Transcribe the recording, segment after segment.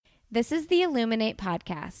This is the Illuminate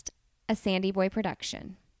Podcast, a Sandy Boy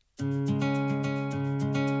production.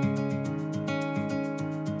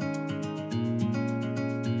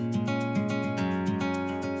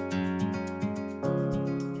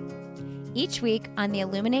 Each week on the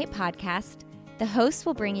Illuminate Podcast, the hosts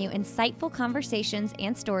will bring you insightful conversations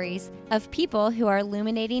and stories of people who are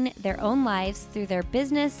illuminating their own lives through their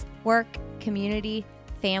business, work, community,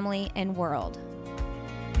 family, and world.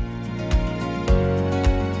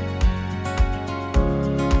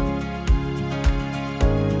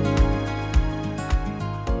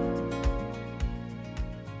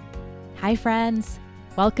 Hi, friends.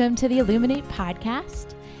 Welcome to the Illuminate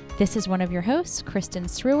Podcast. This is one of your hosts, Kristen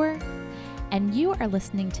Sruer, and you are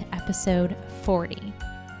listening to episode 40.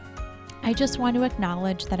 I just want to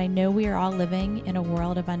acknowledge that I know we are all living in a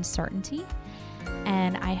world of uncertainty,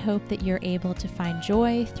 and I hope that you're able to find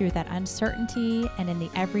joy through that uncertainty and in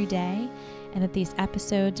the everyday, and that these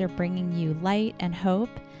episodes are bringing you light and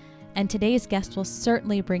hope. And today's guest will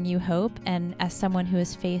certainly bring you hope, and as someone who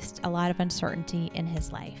has faced a lot of uncertainty in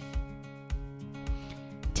his life.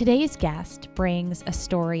 Today's guest brings a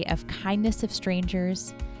story of kindness of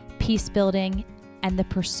strangers, peace building, and the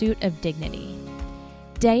pursuit of dignity.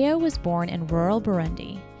 Deo was born in rural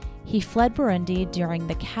Burundi. He fled Burundi during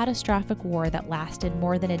the catastrophic war that lasted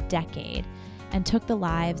more than a decade and took the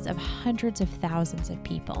lives of hundreds of thousands of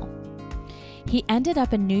people. He ended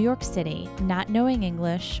up in New York City, not knowing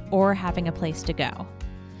English or having a place to go.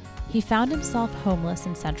 He found himself homeless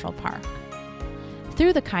in Central Park.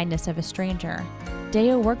 Through the kindness of a stranger,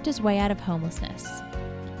 Deo worked his way out of homelessness.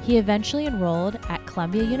 He eventually enrolled at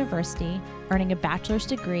Columbia University, earning a bachelor's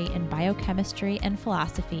degree in biochemistry and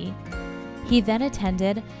philosophy. He then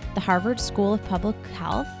attended the Harvard School of Public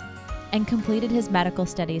Health and completed his medical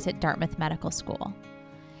studies at Dartmouth Medical School.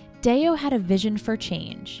 Deo had a vision for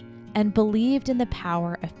change and believed in the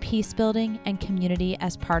power of peace building and community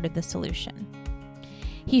as part of the solution.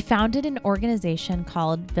 He founded an organization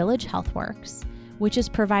called Village HealthWorks, which is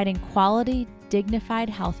providing quality, dignified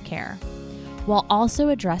health care, while also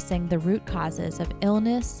addressing the root causes of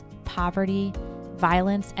illness, poverty,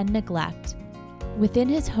 violence, and neglect within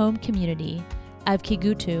his home community of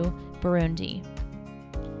Kigutu, Burundi.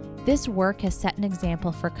 This work has set an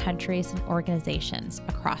example for countries and organizations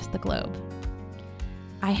across the globe.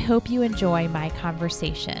 I hope you enjoy my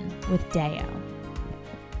conversation with Deo.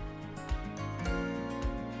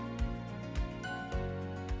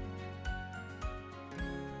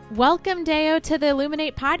 Welcome, Deo, to the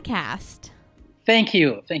Illuminate Podcast. Thank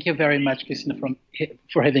you. Thank you very much, Kristen,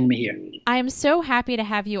 for having me here. I'm so happy to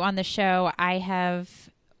have you on the show. I have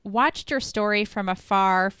watched your story from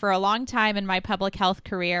afar for a long time in my public health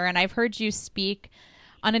career, and I've heard you speak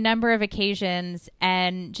on a number of occasions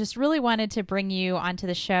and just really wanted to bring you onto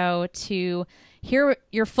the show to hear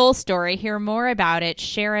your full story, hear more about it,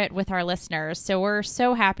 share it with our listeners. So we're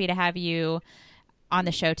so happy to have you on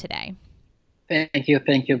the show today. Thank you.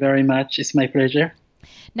 Thank you very much. It's my pleasure.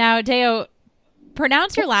 Now, Deo,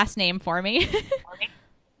 pronounce your last name for me.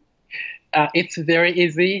 It's very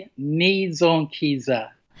easy. Niyizonkiza.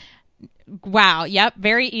 Wow. Yep.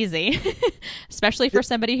 Very easy, especially for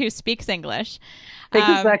somebody who speaks English.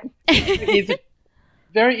 Exactly.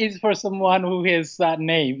 Very easy for someone who has that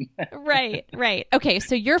name. Right. Okay.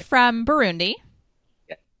 So you're from Burundi.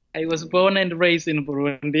 I was born and raised in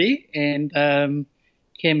Burundi, and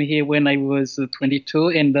came here when I was 22,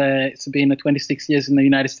 and it's been 26 years in the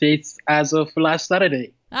United States as of last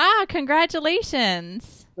Saturday.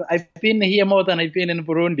 Congratulations. I've been here more than I've been in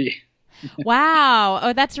Burundi. Wow.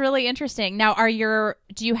 Oh, that's really interesting. Now, are your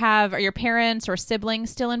parents or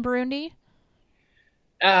siblings still in Burundi?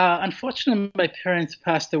 Unfortunately, my parents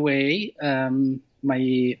passed away.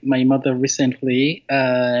 My mother recently,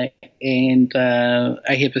 and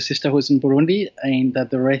I have a sister who's in Burundi, and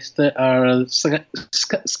the rest are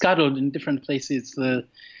scattered in different places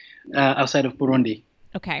outside of Burundi.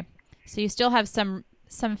 Okay, so you still have some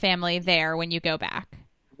family there when you go back.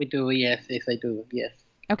 We do, yes, I do, yes.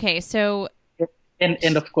 Okay, so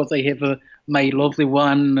and of course I have my lovely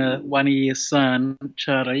 1-year son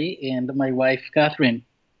Charlie and my wife Catherine.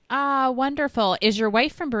 Wonderful. Is your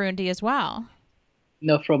wife from Burundi as well?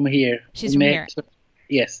 No, from here. She's from here.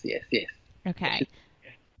 Yes. Okay.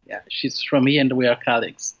 She's from here, and we are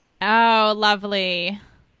colleagues. Oh, lovely.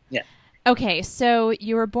 Yeah. Okay, so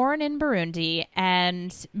you were born in Burundi,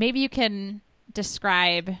 and maybe you can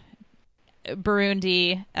describe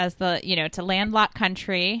Burundi as it's a landlocked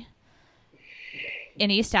country in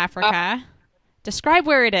East Africa. Describe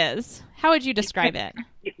where it is. How would you describe it?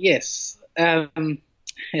 Yes.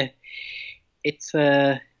 It's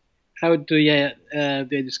how do you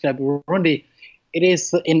describe Burundi? It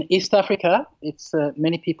is in East Africa. It's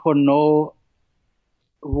many people know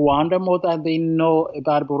Rwanda more than they know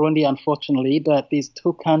about Burundi, unfortunately. But these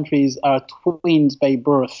two countries are twins by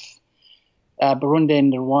birth. Burundi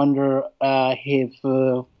and Rwanda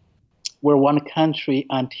were one country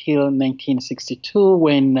until 1962,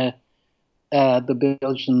 when the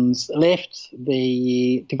Belgians left.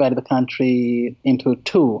 They divided the country into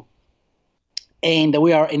two. And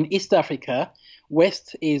we are in East Africa.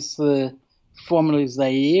 West is formerly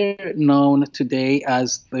Zaire, known today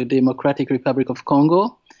as the Democratic Republic of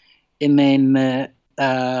Congo. And then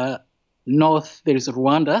north, there is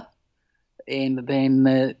Rwanda. And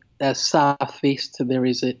then southeast, there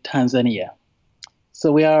is Tanzania.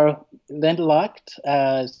 So we are landlocked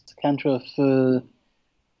as a country of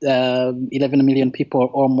 11 million people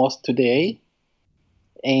almost today,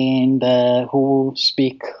 and who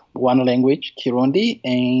speak one language, Kirundi,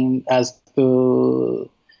 and as the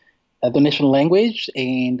national language,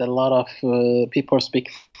 and a lot of people speak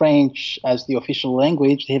French as the official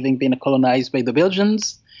language, having been colonized by the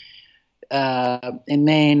Belgians. And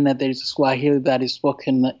then there is Swahili that is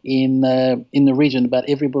spoken in the region, but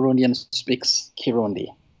every Burundian speaks Kirundi.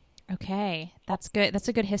 Okay, that's good. That's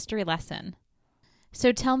a good history lesson.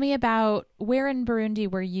 So tell me about, where in Burundi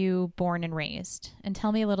were you born and raised? And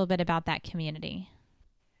tell me a little bit about that community.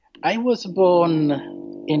 I was born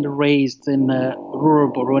and raised in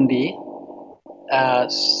rural Burundi,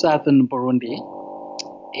 southern Burundi,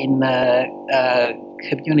 in a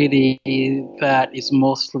community that is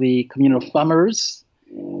mostly communal farmers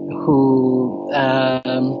who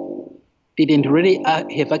didn't really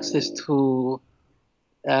have access to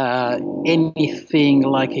anything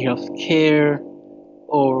like health care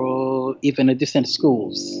or even decent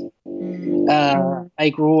schools. I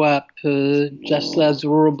grew up just as a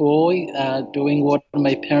rural boy, doing what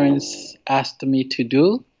my parents asked me to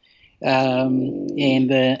do, and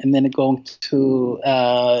then going to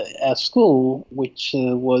a school which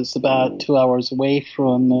was about 2 hours away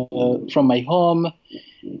from my home,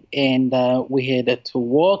 and we had to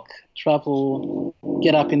walk, travel,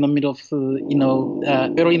 get up in the middle of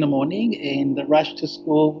early in the morning and rush to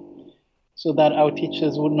school, so that our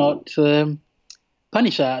teachers would not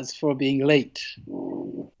punish us for being late.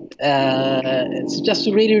 It's just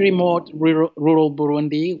a really remote rural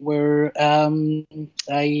Burundi where I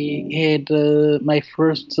had my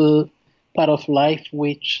first part of life,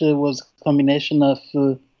 which was a combination of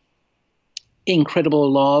incredible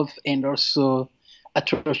love and also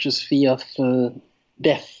atrocious fear of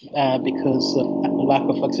death because of lack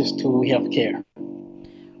of access to health care.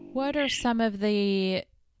 What are some of the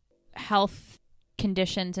health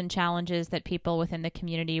conditions and challenges that people within the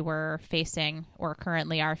community were facing or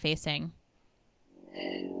currently are facing?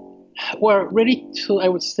 Well, really, I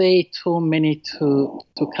would say too many to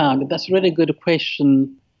count. That's a really good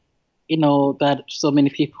question, that so many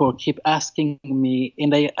people keep asking me,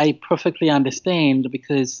 and I perfectly understand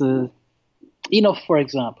because, for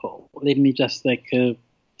example, let me just tell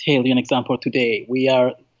you an example today.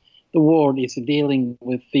 The world is dealing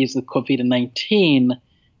with this COVID-19,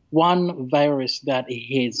 one virus that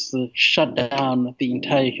has shut down the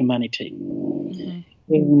entire humanity. Mm-hmm.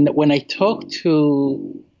 And when I talk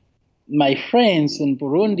to my friends in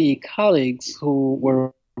Burundi, colleagues who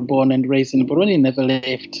were born and raised in Burundi, never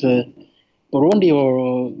left Burundi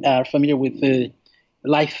or are familiar with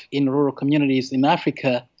life in rural communities in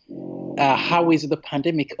Africa, how is the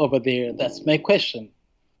pandemic over there? That's my question.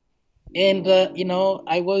 And,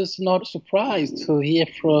 I was not surprised to hear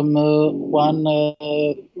from one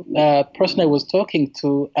person I was talking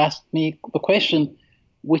to ask me the question,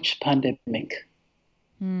 which pandemic?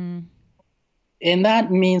 Mm. And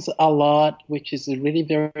that means a lot, which is really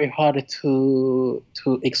very hard to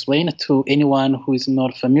explain to anyone who is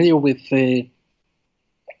not familiar with,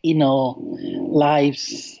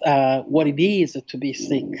 lives, what it is to be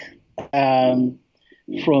sick.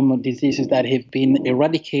 From diseases that have been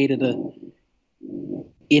eradicated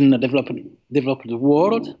in the developed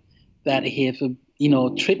world, that have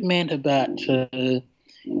treatment, but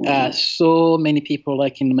so many people,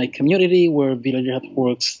 like in my community where Village Health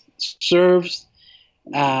Works serves,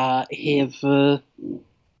 have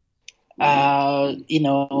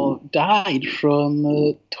died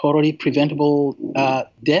from totally preventable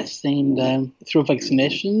deaths and through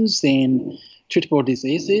vaccinations and treatable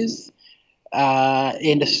diseases.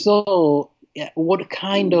 And so what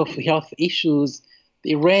kind of health issues?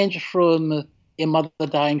 They range from a mother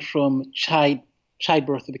dying from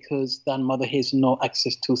childbirth because that mother has no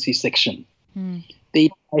access to C-section. Mm. They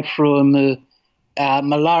die from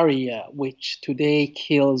malaria, which today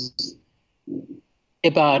kills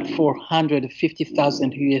about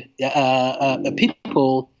 450,000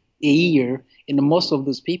 people a year, and most of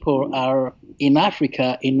those people are in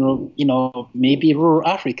Africa, in maybe rural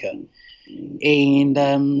Africa. And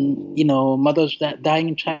mothers dying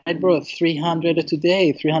in childbirth,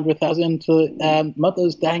 300,000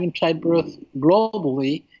 mothers dying in childbirth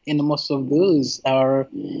globally, and most of those are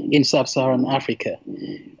in sub-Saharan Africa.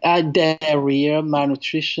 Diarrhea,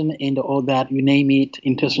 malnutrition, and all that, you name it,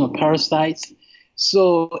 intestinal parasites.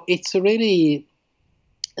 So it's really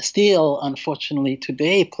still, unfortunately,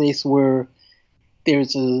 today a place where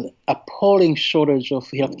there's an appalling shortage of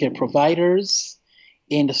healthcare providers,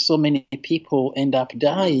 and so many people end up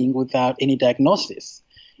dying without any diagnosis.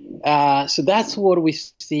 So that's what we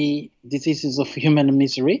see, diseases of human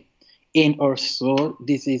misery, and also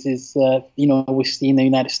diseases, we see in the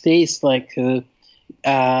United States, like,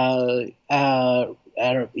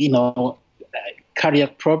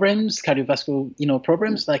 cardiac problems, cardiovascular,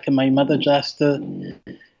 problems. Like my mother just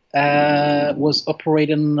was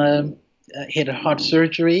operating, had a heart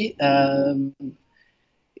surgery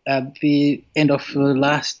at the end of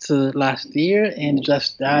last year, and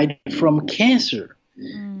just died from cancer.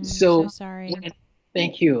 So sorry.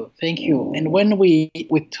 Thank you. And when we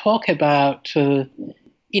talk about poor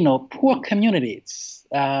communities,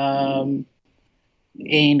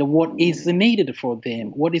 and what is needed for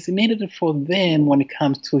them when it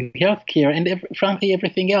comes to healthcare, and frankly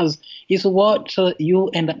everything else, is what you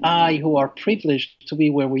and I, who are privileged to be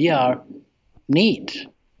where we are, need.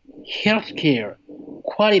 Healthcare,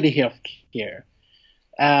 quality healthcare.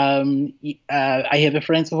 I have a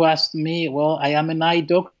friend who asked me, well, I am an eye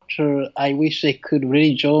doctor. I wish I could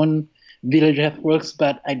really join Village Healthworks,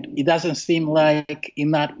 but it doesn't seem like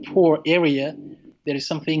in that poor area there is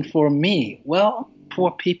something for me. Well,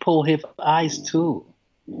 poor people have eyes too.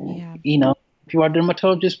 Yeah. If you are a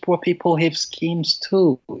dermatologist, poor people have skins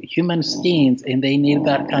too, human skins, and they need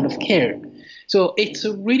that kind of care. So it's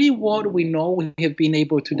really what we know we have been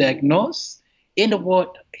able to diagnose, and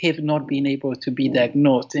what have not been able to be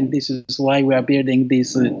diagnosed. And this is why we are building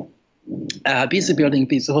this, busy building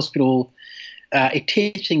this hospital, a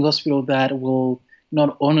teaching hospital that will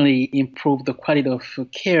not only improve the quality of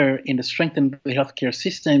care and strengthen the healthcare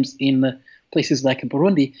systems in places like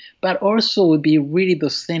Burundi, but also will be really the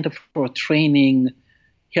center for training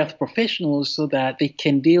health professionals so that they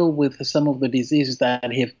can deal with some of the diseases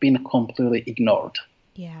that have been completely ignored.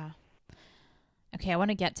 Yeah. Okay, I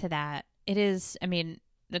want to get to that. It is,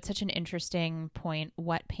 that's such an interesting point.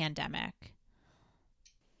 What pandemic?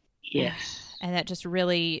 Yes. And that just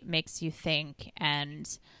really makes you think and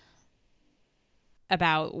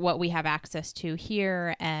about what we have access to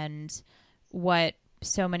here and what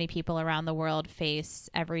so many people around the world face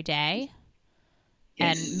every day.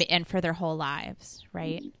 Yes. And for their whole lives,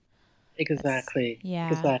 right? Exactly. Yeah.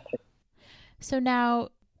 Exactly. So now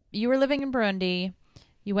you were living in Burundi,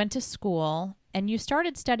 you went to school, and you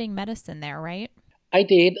started studying medicine there, right? I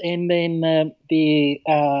did, and then you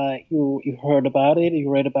heard about it, you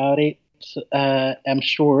read about it. I'm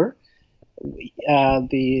sure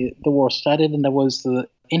the war started, and I was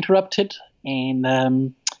interrupted,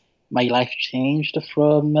 and my life changed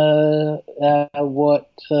from what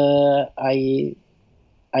I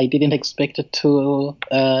didn't expect it to.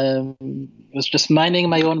 Was just minding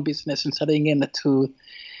my own business and studying into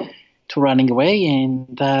running away,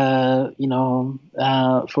 and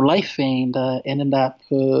for life, and ended up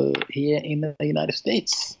here in the United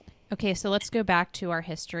States. Okay, so let's go back to our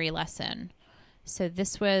history lesson. So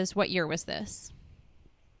this was, what year was this?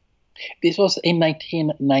 This was in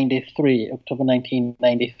 1993, October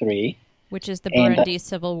 1993. Which is the Burundi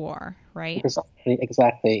Civil War, right?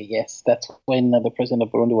 Exactly, yes. That's when the president of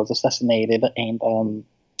Burundi was assassinated, and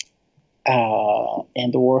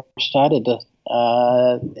the war started,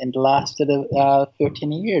 and lasted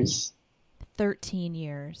 13 years. 13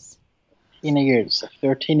 years.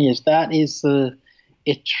 13 years. That is a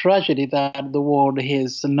tragedy that the world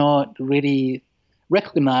has not really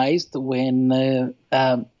recognized. When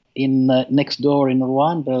in next door in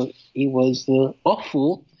Rwanda, it was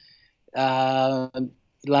awful.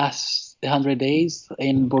 Last 100 days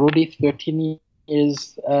in Burundi, 13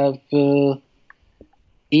 years of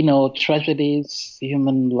tragedies,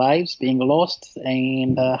 human lives being lost,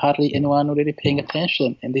 and hardly anyone really paying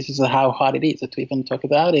attention. And this is how hard it is to even talk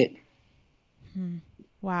about it.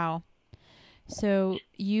 Wow. So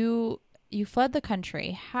you fled the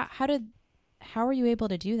country. How were you able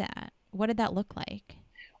to do that? What did that look like?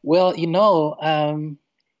 Well,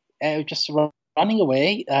 just running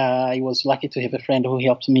away. I was lucky to have a friend who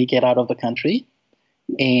helped me get out of the country,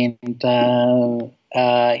 and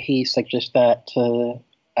he suggested that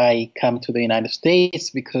I come to the United States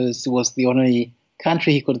because it was the only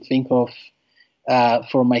country he could think of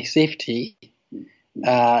for my safety.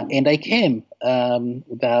 And I came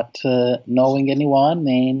without knowing anyone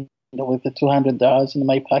and with the $200 in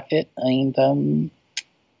my pocket and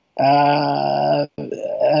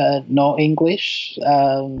no English,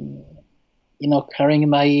 carrying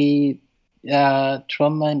my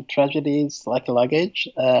trauma and tragedies like luggage.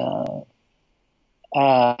 And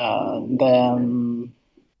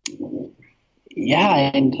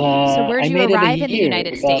so where'd I you made arrive it a in the year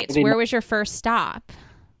United States? Where was your first stop?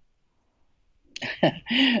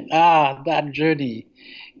 That journey.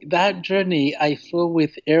 That journey, I flew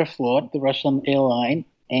with Airflot, the Russian airline,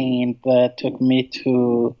 and took me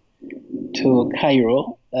to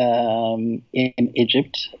Cairo in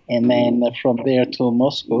Egypt, and then from there to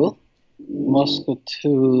Moscow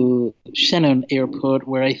to Shannon Airport,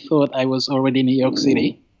 where I thought I was already in New York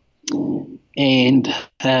City, and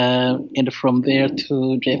from there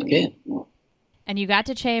to JFK. And you got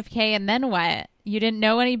to JFK, and then what? You didn't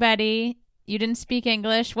know anybody. You didn't speak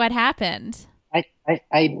English. What happened?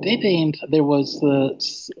 I didn't. There was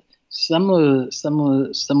someone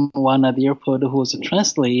at the airport who was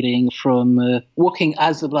translating from working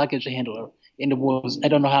as a luggage handler, and I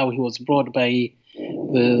don't know how he was brought by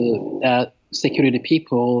the security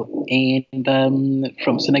people and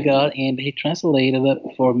from Senegal, and he translated it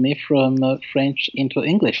for me from French into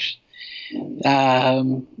English.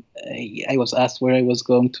 I was asked where I was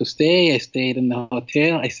going to stay. I stayed in the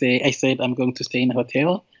hotel. I said I'm going to stay in a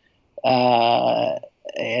hotel,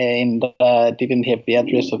 and didn't have the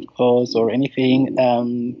address, of course, or anything.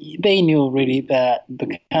 They knew really that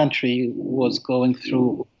the country was going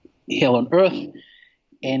through hell on earth,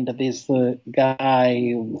 and this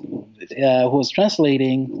guy who was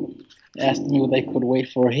translating asked me whether I could wait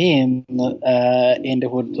for him and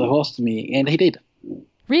would host me, and he did.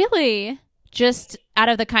 Really? Just out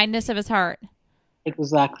of the kindness of his heart?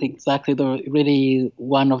 Exactly. The really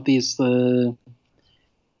one of these,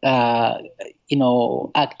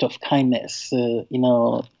 act of kindness.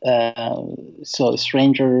 So a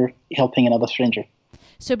stranger helping another stranger.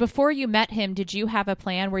 So before you met him, did you have a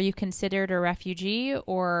plan? Were you considered a refugee,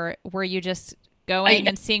 or were you just going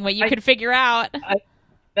and seeing what you could figure out?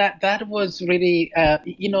 That was really,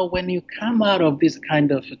 when you come out of this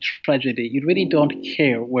kind of tragedy, you really don't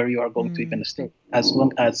care where you are going to even stay, as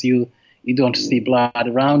long as you don't see blood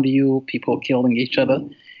around you, people killing each other.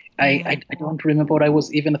 I don't remember what I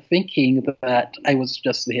was even thinking, that I was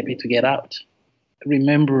just happy to get out. I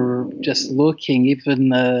remember just looking,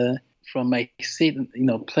 even from my seat,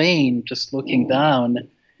 plane, just looking down.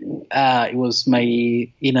 It was my,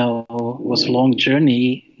 was a long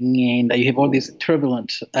journey, and you have all these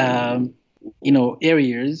turbulent,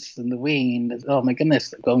 areas in the wing. And, oh my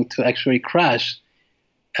goodness, I'm going to actually crash.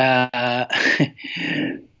 I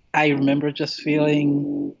remember just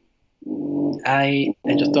feeling, I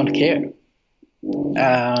just don't care.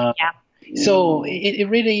 So it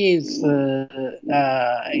really is,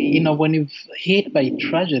 when you're hit by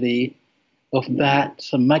tragedy of that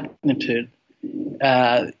magnitude,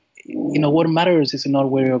 what matters is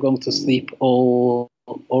not where you're going to sleep or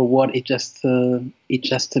what. It just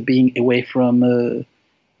being away from the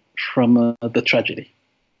tragedy.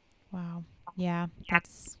 Wow. Yeah,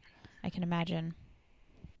 I can imagine.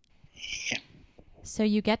 Yeah. So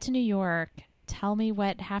you get to New York. Tell me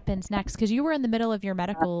what happens next, because you were in the middle of your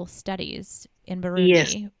medical studies in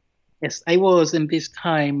Burundi. Yes, I was. In this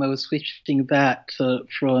time, I was switching that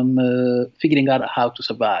from figuring out how to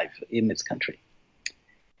survive in this country.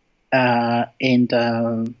 And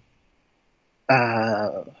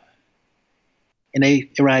I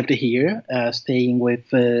arrived here, staying with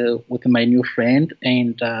my new friend,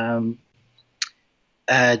 and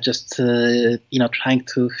just trying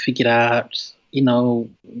to figure out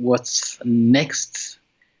what's next.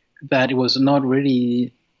 But it was not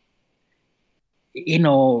really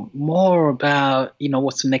more about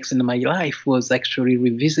what's next in my life. Was actually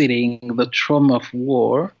revisiting the trauma of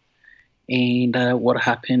war and what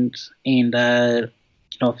happened, and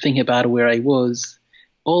thinking about where I was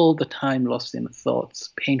all the time, lost in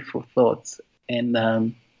thoughts, painful thoughts, and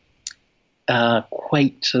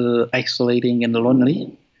quite isolating and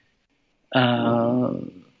lonely.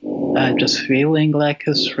 I'm just feeling like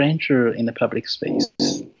a stranger in a public space,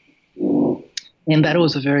 and that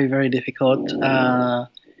was very, very difficult.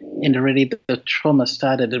 And really, the trauma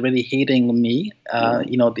started really hitting me.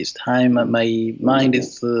 This time my mind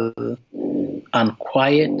is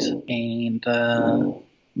unquiet, and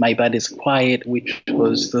my body is quiet, which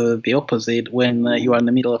was the opposite when you are in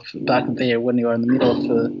the middle of back there. When you are in the middle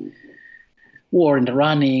war and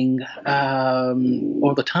running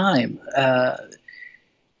all the time.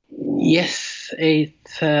 Yes,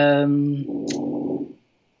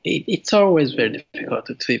 it's always very difficult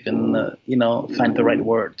to even find the right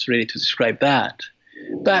words really to describe that.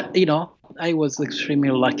 But I was extremely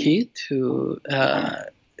lucky to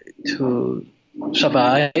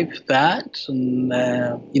survive that and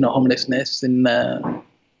homelessness in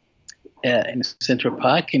Central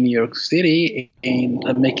Park in New York City, and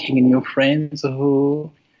making new friends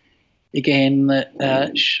who again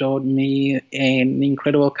showed me an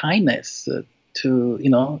incredible kindness to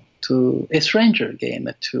a stranger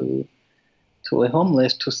again, to a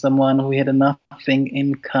homeless, to someone who had nothing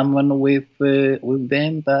in common with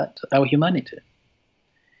them but our humanity.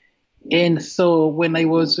 And so when I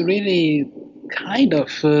was really kind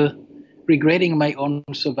of regretting my own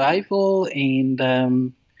survival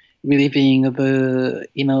and reliving the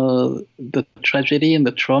tragedy and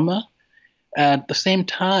the trauma, at the same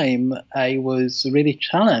time I was really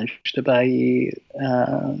challenged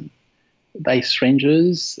by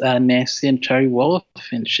strangers, Nancy and Charlie Wolf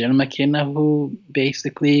and Sharon McKenna, who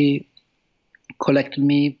basically collected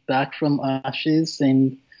me back from ashes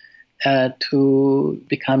and to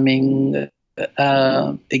becoming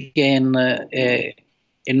again a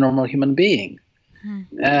normal human being.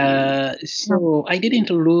 So I didn't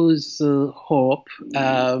lose hope.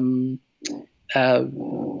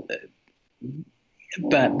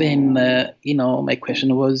 But then, my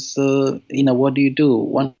question was, what do you do?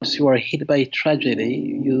 Once you are hit by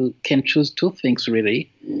tragedy, you can choose two things, really.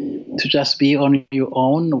 To just be on your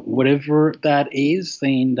own, whatever that is,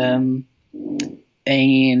 and the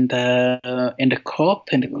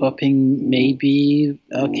coping may be,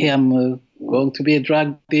 okay, I'm going to be a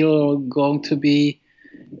drug dealer, or going to be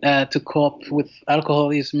to cope with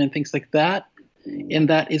alcoholism and things like that. And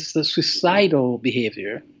that is the suicidal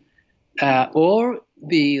behavior. Or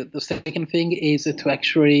the second thing is to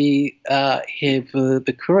actually have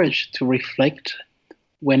the courage to reflect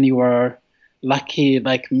when you are lucky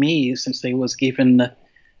like me, since I was given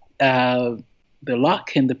the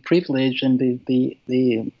luck and the privilege and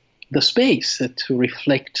the space to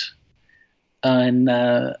reflect on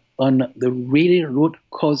the really root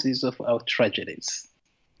causes of our tragedies.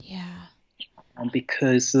 Yeah.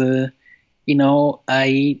 Because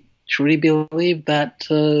I truly believe that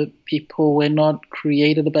people were not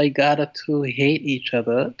created by God to hate each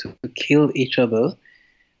other, to kill each other.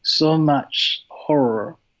 So much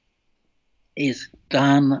horror is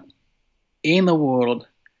done in the world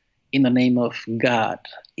in the name of God,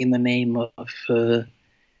 in the name of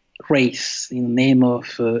race, in the name of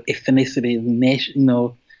ethnicity,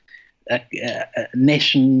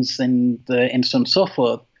 nations, and so on and so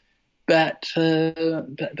forth. But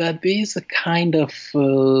these kind of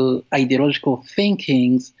ideological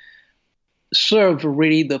thinkings serve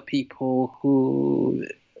really the people who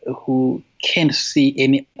can't see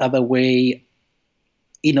any other way,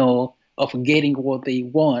 of getting what they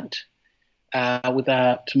want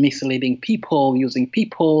without misleading people, using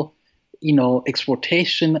people,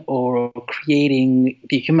 exploitation, or creating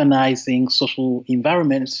dehumanizing social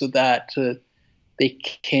environments so that they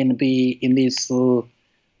can be in this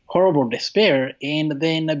horrible despair and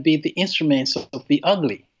then be the instruments of the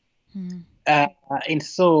ugly. And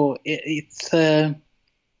so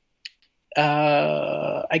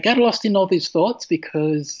I got lost in all these thoughts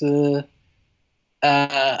because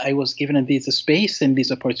I was given this space and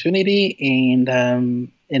this opportunity, and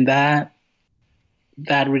that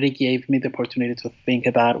really gave me the opportunity to think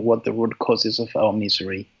about what the root causes of our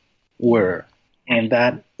misery were. And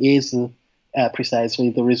that is precisely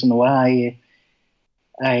the reason why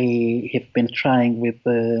I have been trying with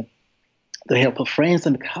the help of friends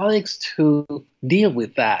and colleagues to deal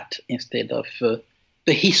with that instead of the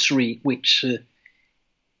history, which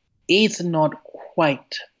is not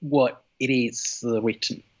quite what it is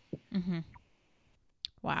written. Mm-hmm.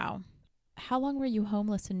 Wow. How long were you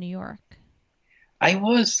homeless in New York? I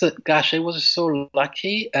was so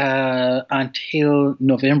lucky until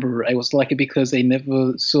November. I was lucky because I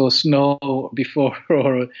never saw snow before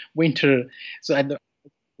or winter, so I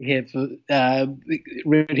have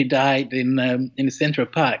really died in Central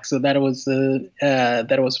Park. So that was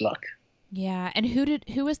luck. Yeah. And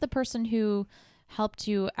who was the person who helped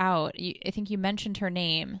you out? I think you mentioned her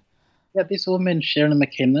name. Yeah, this woman, Sharon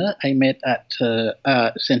McKenna, I met at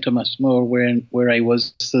St. Thomas More, where I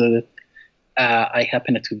was. I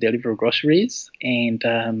happened to deliver groceries, and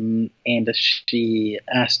she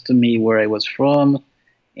asked me where I was from,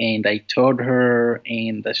 and I told her,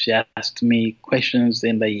 and she asked me questions,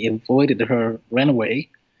 and I avoided her, ran away,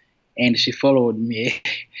 and she followed me.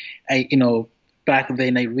 back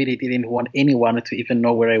then I really didn't want anyone to even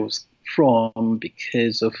know where I was from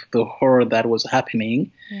because of the horror that was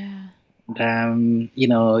happening. Yeah. You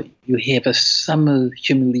know, you have some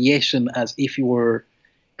humiliation as if you were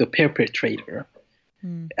the perpetrator.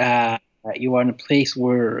 You are in a place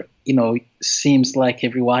where, you know, seems like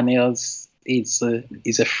everyone else is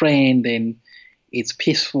a friend and it's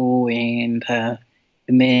peaceful, and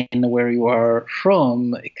then where you are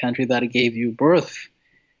from, a country that gave you birth,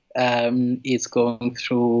 is going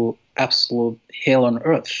through absolute hell on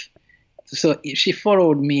earth. So she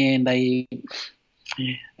followed me, and I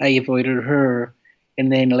avoided her.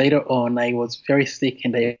 And then later on, I was very sick,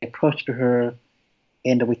 and I approached her,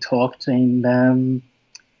 and we talked, and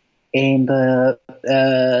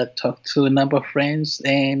talked to a number of friends,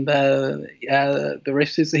 and the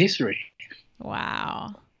rest is history.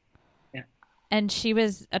 Wow. Yeah. And she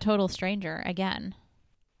was a total stranger again.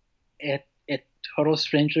 A total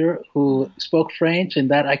stranger who spoke French,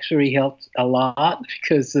 and that actually helped a lot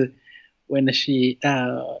because when she,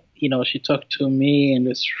 she talked to me and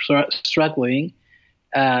was struggling,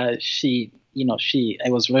 I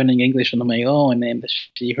was learning English on my own, and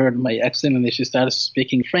she heard my accent, and then she started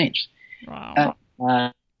speaking French. Wow.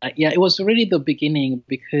 It was really the beginning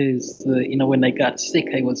because, when I got sick,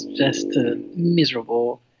 I was just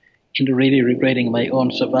miserable and really regretting my own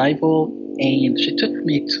survival. And she took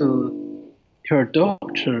me to her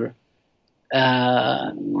doctor,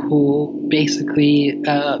 who basically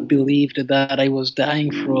believed that I was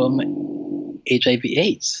dying from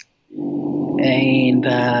HIV/AIDS. And,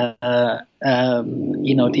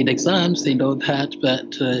 did exams and all that,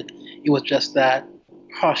 but it was just that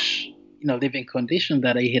harsh, living condition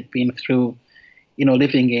that I had been through,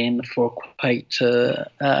 living in for quite a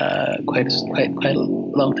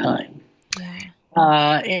long time.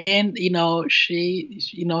 And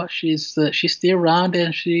she's still around,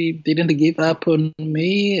 and she didn't give up on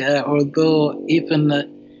me, although even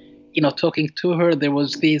talking to her, there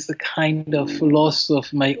was this kind of loss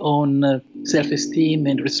of my own self-esteem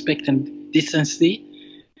and respect and decency.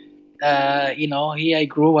 Here I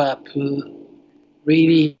grew up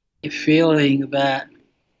really feeling that,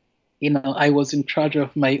 I was in charge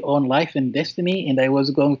of my own life and destiny, and I was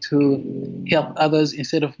going to help others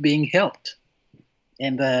instead of being helped.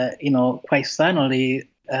 And, quite suddenly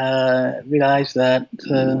realized that,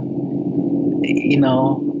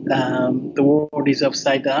 the world is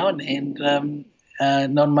upside down, and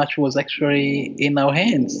not much was actually in our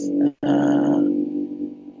hands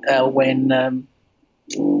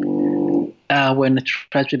when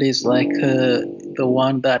tragedies like the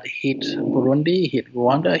one that hit Burundi, hit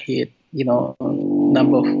Rwanda, hit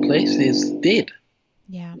number of places did.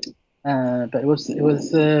 Yeah. But it was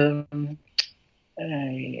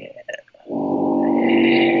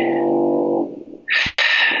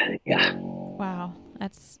yeah. Wow,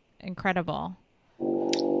 that's incredible.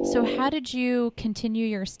 So how did you continue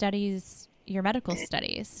your studies, your medical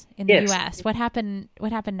studies in the U.S.? What happened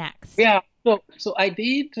next? Yeah, so I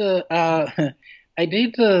did.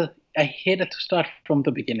 I had to start from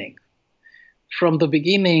the beginning. From the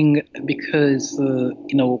beginning, because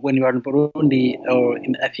when you are in Burundi,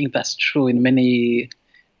 I think that's true in many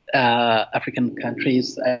African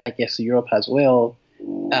countries, I guess Europe as well,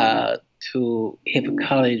 to have a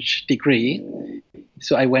college degree.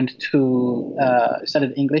 So I went to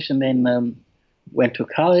studied English, and then went to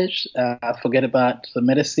college. Forget about the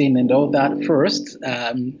medicine and all that first.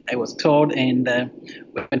 I was told, and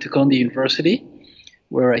went to Columbia University,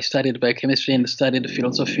 where I studied biochemistry and studied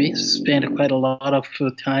philosophy. Spent quite a lot of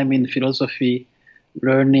time in philosophy,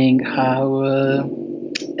 learning how,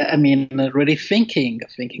 really thinking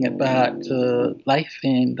about life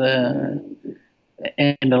and a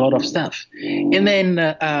lot of stuff. And then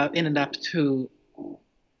ended up to,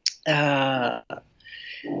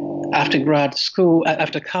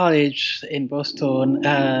 after college in Boston,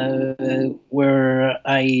 where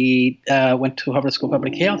I went to Harvard School of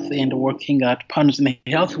Public Health and working at Partners in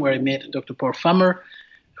Health, where I met Dr. Paul Farmer,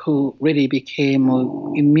 who really became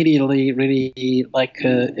immediately really like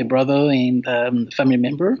a brother and family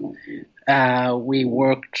member. We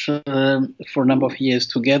worked for a number of years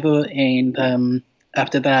together, and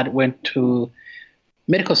after that went to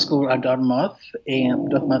medical school at Dartmouth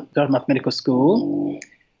Medical School.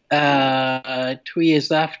 2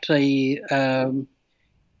 years after I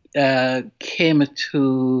came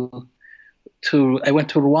to I went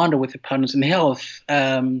to Rwanda with the Partners in Health.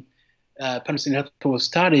 Partners in Health was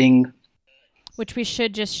starting. Which we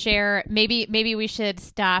should just share. Maybe we should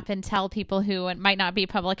stop and tell people who might not be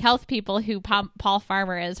public health people who Paul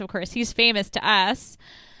Farmer is. Of course, he's famous to us.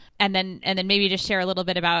 And then maybe just share a little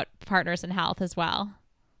bit about Partners in Health as well.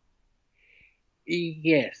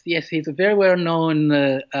 Yes, he's a very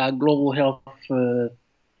well-known global health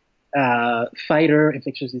fighter,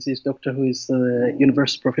 infectious disease doctor who is a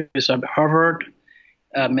university professor at Harvard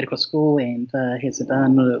Medical School, and has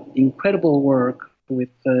done incredible work with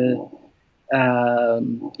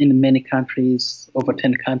in many countries, over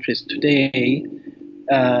 10 countries today.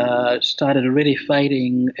 Started really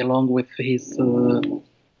fighting along with his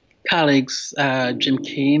colleagues, Jim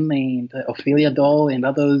Kim and Ophelia Dahl and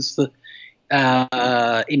others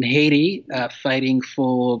in Haiti, fighting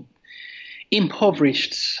for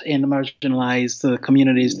impoverished and marginalized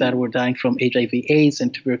communities that were dying from HIV/AIDS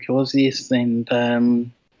and tuberculosis and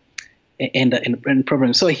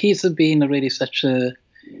problems. So he's been really such an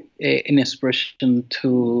inspiration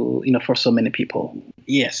to for so many people.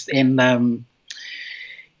 Yes, and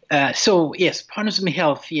so yes, Partners in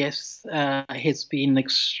Health, yes, has been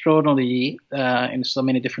extraordinary in so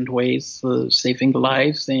many different ways, saving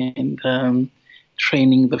lives and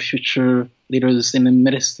training the future leaders in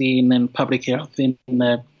medicine and public health and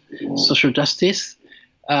social justice.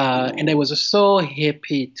 And I was so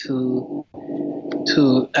happy to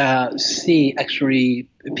see actually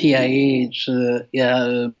PIH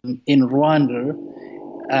in Rwanda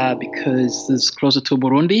because it's closer to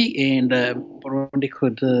Burundi, and Burundi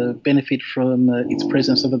could benefit from its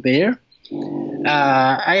presence over there.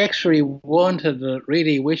 I actually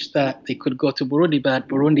really wish that they could go to Burundi, but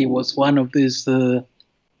Burundi was one of these,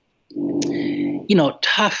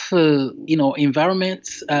 tough,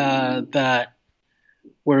 environments that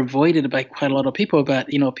were avoided by quite a lot of people. But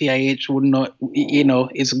PIH would not,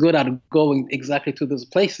 is good at going exactly to those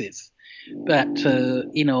places. But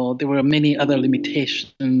there were many other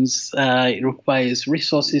limitations. It requires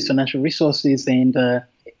resources, financial resources, and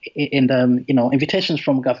invitations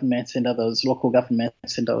from governments and others, local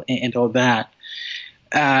governments, and all that.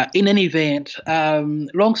 In any event,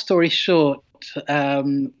 long story short,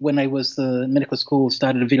 when I was in medical school,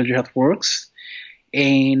 started Village Health Works,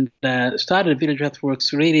 and started Village Health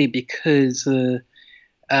Works really because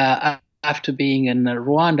after being in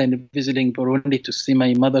Rwanda and visiting Burundi to see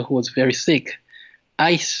my mother who was very sick,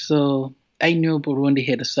 I knew Burundi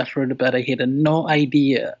had suffered, but I had no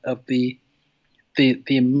idea of the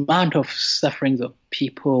amount of sufferings of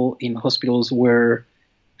people in hospitals where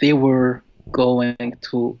they were going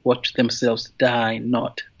to watch themselves die,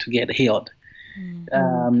 not to get healed.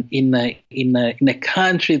 Mm-hmm. In a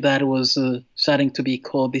country that was starting to be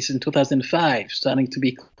called, this in 2005, starting to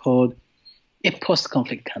be called a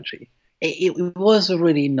post-conflict country. It was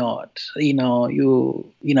really not.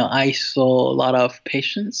 I saw a lot of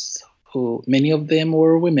patients who, many of them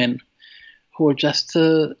were women, who were just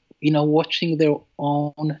watching their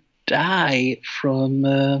own die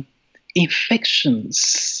from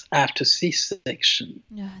infections after C-section.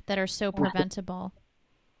 That are so preventable.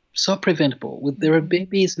 So preventable, with their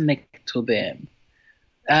babies next to them.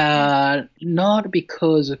 Not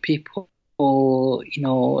because people,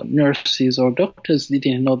 nurses or doctors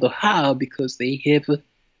didn't know the how, because they have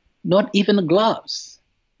not even gloves.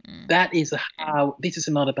 That is how, this is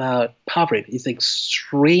not about poverty, it's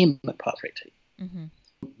extreme poverty. Mm-hmm.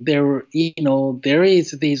 There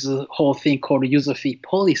is this whole thing called user fee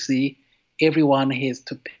policy. Everyone has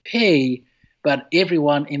to pay, but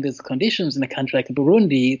everyone in these conditions in a country like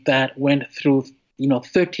Burundi that went through,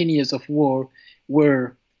 13 years of war,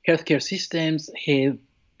 where healthcare systems have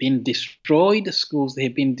been destroyed, schools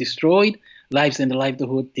have been destroyed, lives and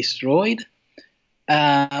livelihood destroyed.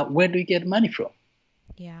 Where do you get money from?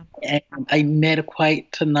 Yeah. And I met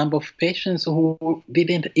quite a number of patients who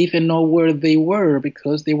didn't even know where they were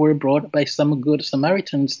because they were brought by some good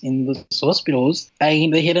Samaritans in the hospitals,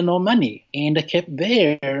 and they had no money and they kept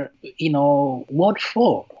there, what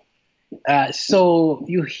for? So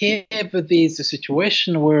you have this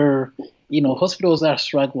situation where, hospitals are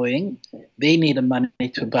struggling. They need money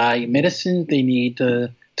to buy medicine. They need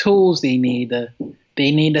tools. They need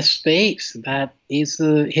a space that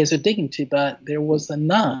has a dignity, but there was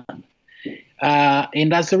none.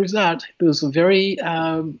 And as a result, those very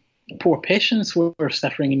poor patients were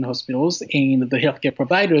suffering in hospitals, and the healthcare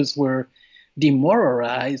providers were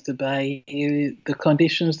demoralized by the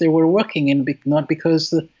conditions they were working in, not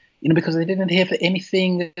because because they didn't have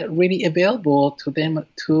anything really available to them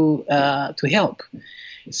to help.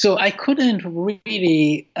 So I couldn't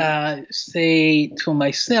really say to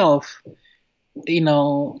myself,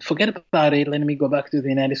 forget about it. Let me go back to the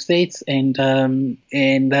United States and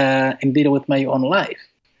deal with my own life.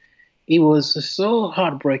 It was so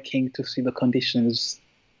heartbreaking to see the conditions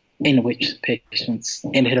in which patients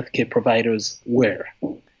and healthcare providers were.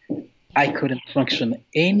 I couldn't function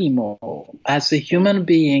anymore. As a human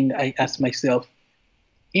being, I asked myself,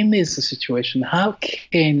 in this situation, how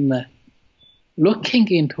can looking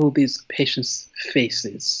into these patients'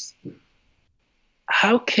 faces,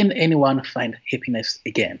 how can anyone find happiness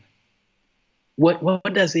again?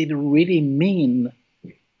 What does it really mean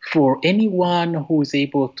for anyone who is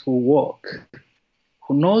able to walk,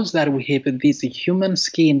 who knows that we have this human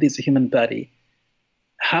skin, this human body?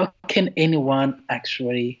 How can anyone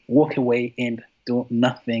actually walk away and do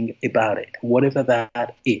nothing about it, whatever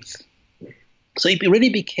that is? So it really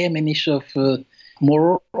became an issue of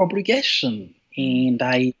moral obligation. And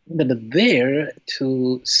I ended there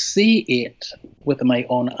to see it with my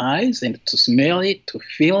own eyes and to smell it, to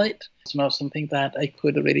feel it. It's not something that I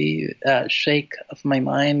could really shake off my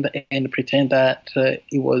mind and pretend that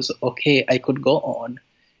it was okay, I could go on.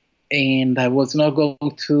 And I was not going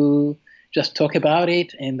to just talk about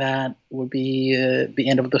it, and that would be the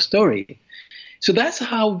end of the story. So that's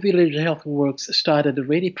how Village Health Works started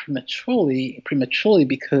really prematurely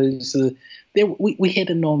because we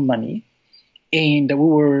had no money. And we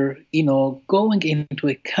were, going into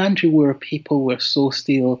a country where people were so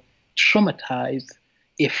still traumatized,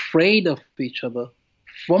 afraid of each other,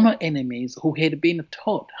 former enemies who had been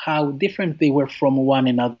taught how different they were from one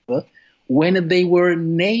another when they were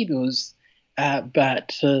neighbors,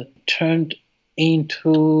 but turned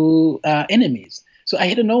into enemies. So I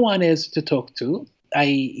had no one else to talk to.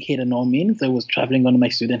 I had no means. I was traveling on my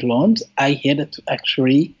student loans. I had to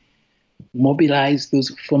actually mobilize those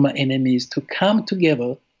former enemies to come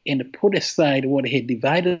together and put aside what had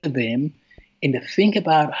divided them and think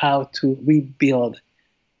about how to rebuild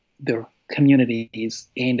their communities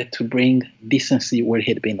and to bring decency where it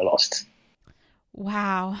had been lost.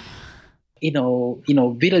 Wow.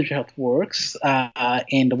 Village Health Works,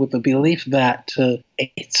 and with the belief that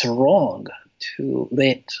it's wrong to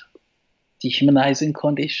let dehumanizing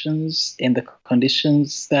conditions and the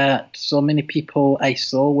conditions that so many people I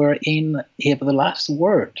saw were in have the last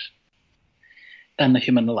word in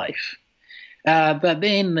human life. But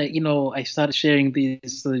then, I started sharing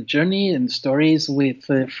this journey and stories with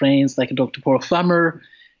friends like Dr. Paul Farmer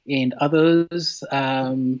and others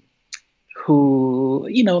who,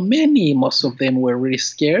 most of them were really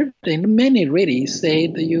scared, and many really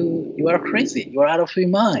said, you are crazy, you are out of your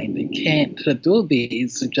mind, you can't do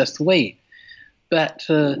this, just wait. But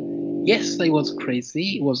yes, it was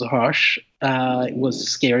crazy, it was harsh, it was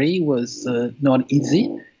scary, it was not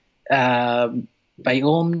easy. By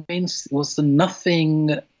all means, it was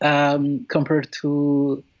nothing compared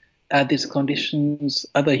to these conditions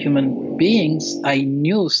other human beings I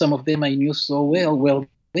knew, some of them I knew so well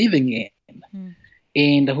living in,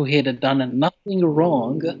 and who had done nothing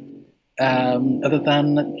wrong other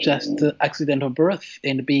than just accidental birth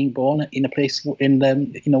and being born in a place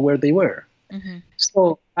where they were. Mm-hmm.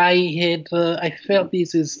 So I felt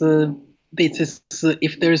this is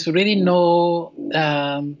if there's really no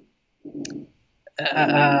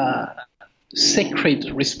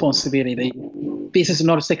sacred responsibility, this is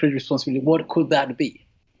not a sacred responsibility. What could that be?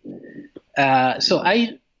 So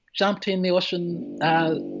I jumped in the ocean,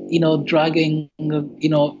 dragging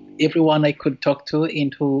everyone I could talk to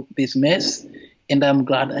into this mess, and I'm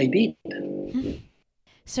glad I did.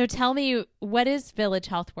 So tell me, what is Village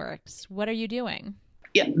Health Works? What are you doing?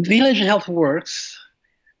 Yeah, Village Health Works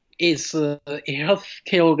is a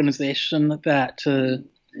healthcare organization that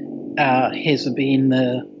has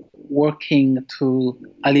been working to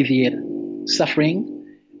alleviate suffering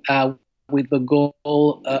with the goal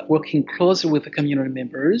working closely with the community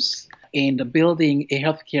members and building a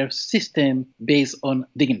healthcare system based on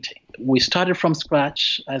dignity. We started from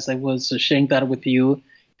scratch, as I was sharing that with you.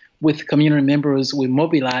 With community members, we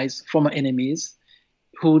mobilized former enemies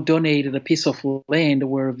who donated a piece of land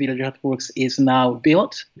where Village Health Works is now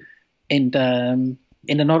built, and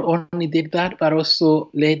not only did that, but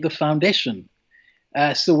also laid the foundation.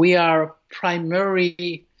 So we are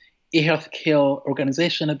primarily a healthcare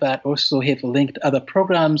organization, but also have linked other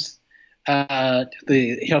programs to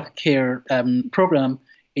the healthcare program.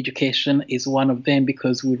 Education is one of them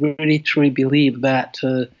because we really truly believe that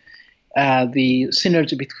the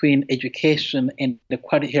synergy between education and the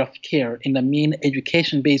quality health care, and I mean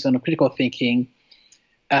education based on critical thinking,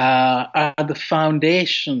 are the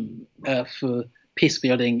foundation of peace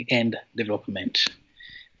building and development.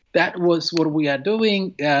 That was what we are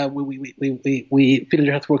doing. Village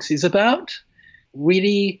Health Works is about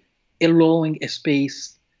really allowing a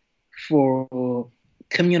space for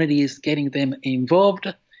communities, getting them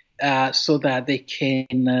involved, so that they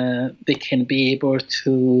can be able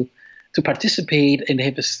to participate and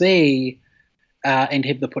have a say and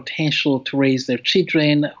have the potential to raise their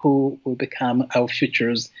children who will become our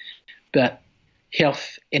futures. But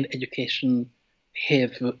health and education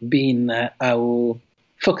have been our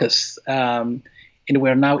focus, and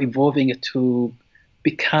we're now evolving to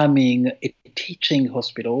becoming a teaching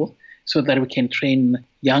hospital so that we can train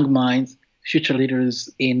young minds, future leaders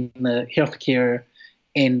in healthcare,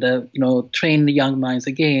 and train the young minds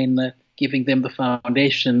again, giving them the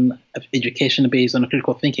foundation of education based on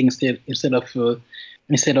critical thinking instead of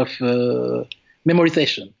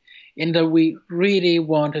memorization. And we really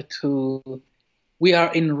wanted to. We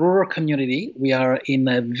are in rural community. We are in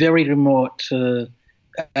a very remote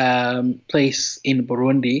place in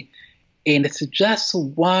Burundi, and it's just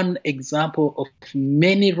one example of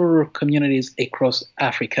many rural communities across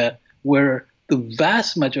Africa where the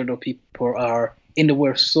vast majority of people are, and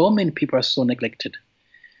where so many people are so neglected.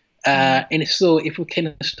 And so if we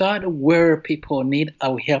can start where people need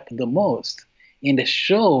our help the most and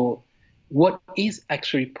show what is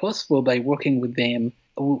actually possible by working with them,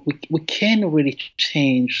 we can really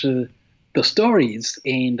change the stories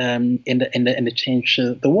and change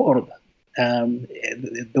the world,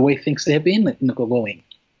 the way things have been going.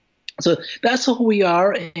 So that's who we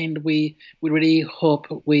are, and we really hope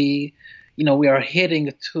we are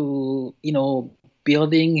heading to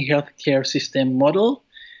building healthcare system model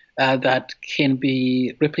that can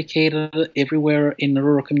be replicated everywhere in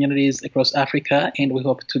rural communities across Africa, and we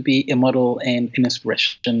hope to be a model and an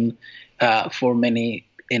inspiration for many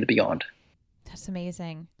and beyond. That's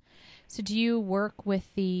amazing. So do you work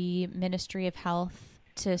with the Ministry of Health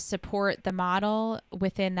to support the model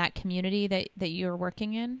within that community that you're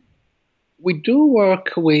working in? We do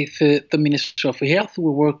work with the Ministry of Health.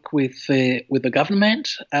 We work with the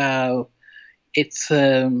government. It's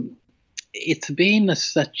been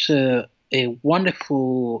such a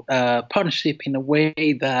wonderful partnership in a way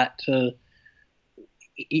that the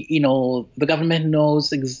government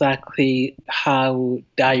knows exactly how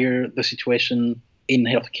dire the situation in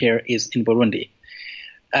healthcare is in Burundi.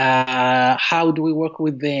 How do we work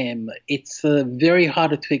with them? It's very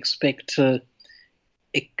hard to expect a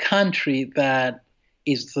country that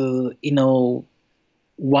is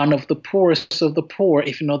one of the poorest of the poor,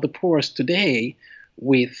 if not the poorest today,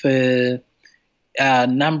 with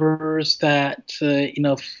numbers that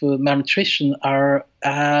for malnutrition are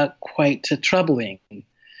quite troubling.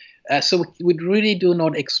 So we really do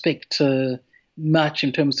not expect much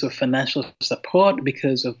in terms of financial support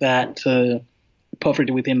because of that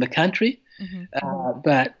poverty within the country.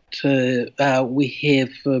 But we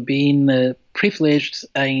have been privileged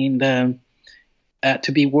and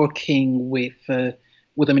to be working with the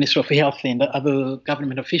Ministry of Health and other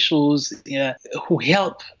government officials who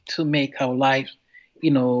help to make our life,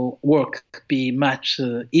 work be much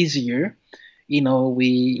easier.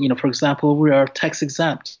 For example, we are tax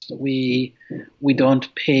exempt. We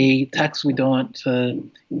don't pay tax. We don't,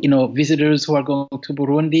 visitors who are going to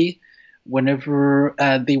Burundi, whenever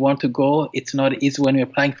they want to go, it's not easy when we're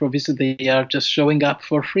applying for a visa. They are just showing up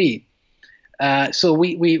for free. So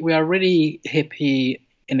we are really happy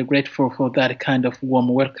and grateful for that kind of warm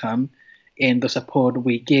welcome and the support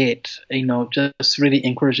we get. Just really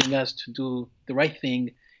encouraging us to do the right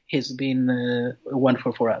thing has been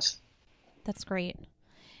wonderful for us. That's great.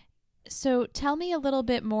 So tell me a little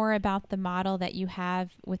bit more about the model that you have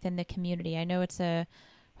within the community. I know it's a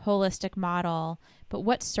holistic model, but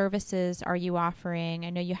what services are you offering? I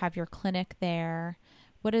know you have your clinic there.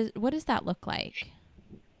 What does that look like?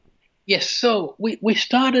 Yes, so we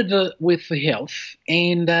started with the health,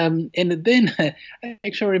 and then I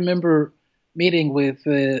actually remember meeting with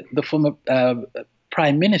the former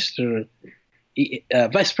prime minister,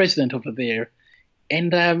 vice president over there,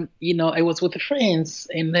 and I was with the friends,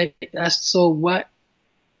 and I asked, so what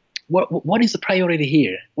is the priority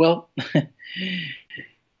here? Well,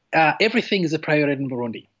 everything is a priority in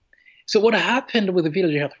Burundi. So what happened with the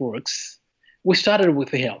Village Health Works? We started with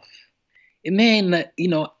the health. And then,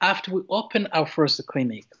 after we opened our first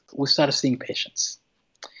clinic, we started seeing patients,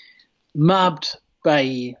 mobbed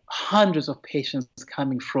by hundreds of patients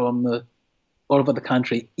coming from all over the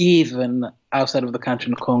country, even outside of the country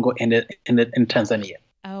in Congo and in Tanzania.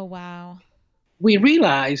 Oh, wow. We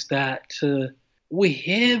realized that we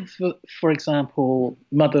have, for example,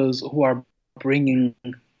 mothers who are bringing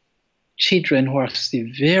children who are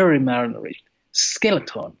severely malnourished,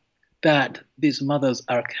 skeleton, that these mothers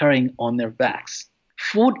are carrying on their backs.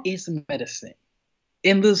 Food is medicine.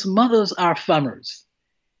 And these mothers are farmers.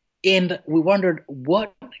 And we wondered,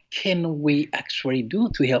 what can we actually do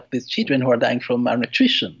to help these children who are dying from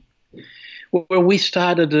malnutrition? Where we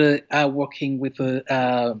started working with the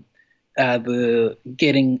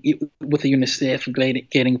UNICEF,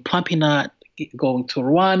 getting Plumpy Nut, going to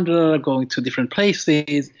Rwanda, going to different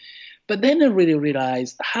places, But then I really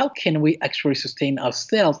realized, how can we actually sustain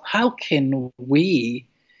ourselves? How can we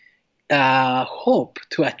hope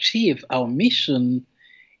to achieve our mission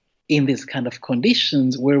in these kind of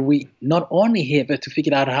conditions where we not only have to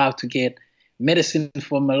figure out how to get medicine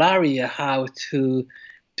for malaria, how to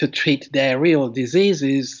treat diarrheal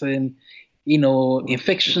diseases and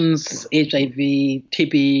infections, HIV,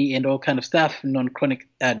 TB, and all kind of stuff, non-chronic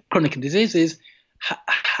chronic diseases.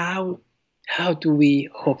 How do we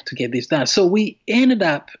hope to get this done? So we ended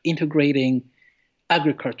up integrating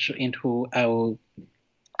agriculture into our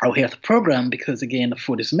health program because, again,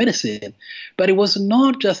 food is medicine. But it was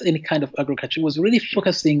not just any kind of agriculture. It was really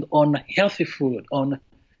focusing on healthy food, on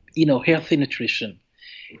healthy nutrition,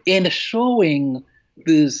 and showing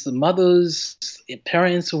these mothers and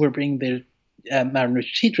parents who were bringing their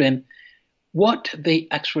malnourished children what they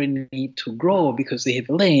actually need to grow because they have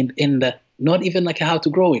learned, and not even like how to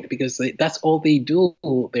grow it because that's all they do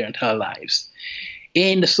their entire lives.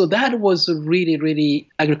 And so that was really, really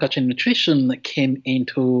agriculture and nutrition that came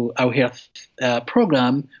into our health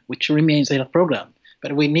program, which remains a health program.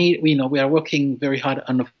 But we are working very hard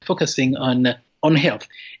on focusing on health.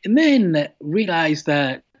 And then realized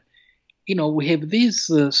that, we have this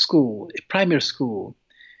school, a primary school,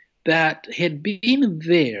 that had been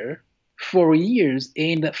there for years,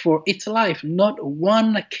 and for its life, not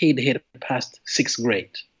one kid had passed sixth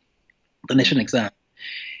grade, the national exam.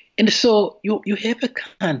 And so you have a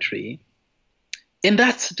country, and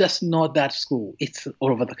that's just not that school. It's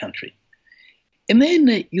all over the country. And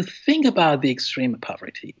then you think about the extreme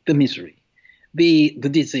poverty, the misery, the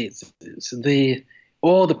diseases,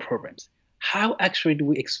 all the problems. How actually do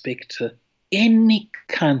we expect any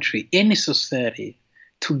country, any society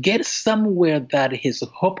to get somewhere that has a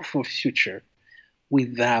hopeful future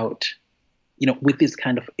without, with this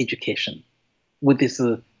kind of education, with this,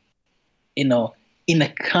 in a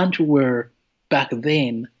country where back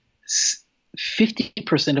then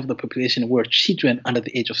 50% of the population were children under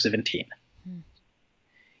the age of 17.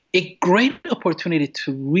 A great opportunity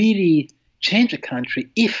to really change a country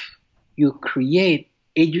if you create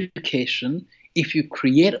education, if you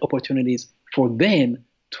create opportunities for them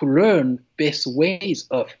to learn best ways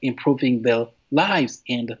of improving their lives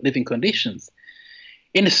and living conditions.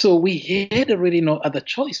 And so we had really no other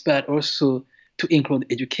choice but also to include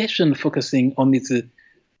education, focusing on these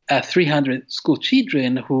 300 school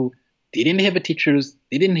children who didn't have teachers,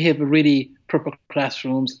 they didn't have really proper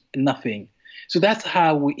classrooms, nothing. So that's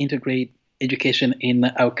how we integrate education in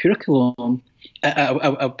our curriculum,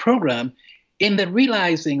 our program, and then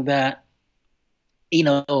realizing that,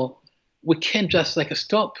 we can't just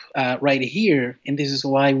stop right here. And this is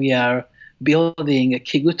why we are building a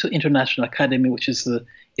Kigutu International Academy, which is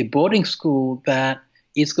a boarding school that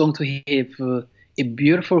is going to have a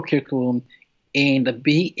beautiful curriculum and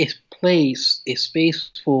be a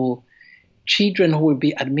space for children who will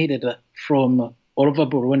be admitted from all over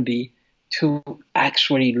Burundi to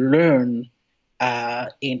actually learn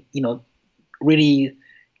and, really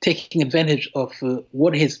taking advantage of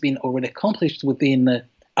what has been already accomplished within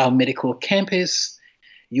our medical campus,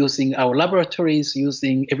 using our laboratories,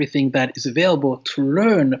 using everything that is available to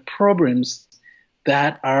learn problems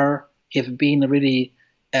that have been really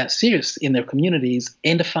serious in their communities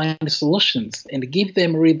and find solutions and give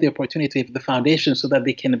them really the opportunity of the foundation so that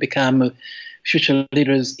they can become future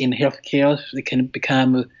leaders in healthcare, they can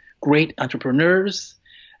become great entrepreneurs,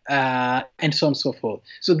 and so on and so forth.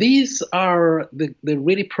 So these are the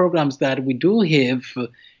really programs that we do have,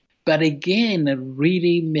 but again,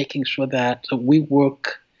 really making sure that we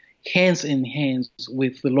work hands in hands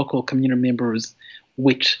with the local community members,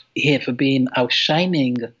 which have been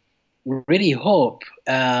outshining really hope,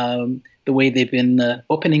 the way they've been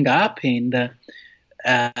opening up and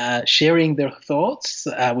sharing their thoughts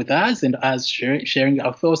with us, and us sharing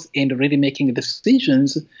our thoughts and really making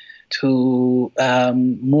decisions to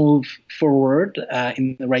move forward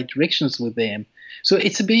in the right directions with them. So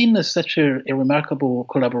it's been such a remarkable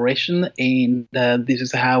collaboration, and this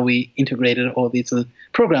is how we integrated all these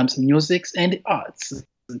programs, music and arts,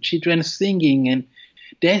 children singing and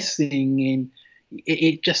dancing, and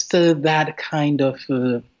it just that kind of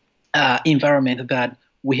environment that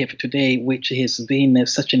we have today, which has been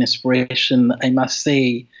such an inspiration, I must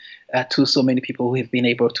say, to so many people who have been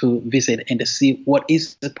able to visit and to see what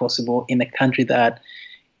is possible in a country that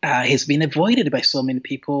has been avoided by so many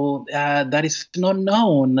people, that is not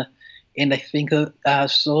known. And I think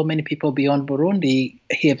so many people beyond Burundi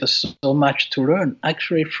have so much to learn,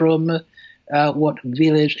 actually, from what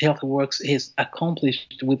Village Health Works has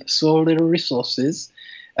accomplished with so little resources,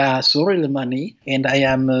 so little money, and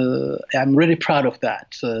I'm really proud of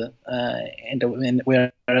that. And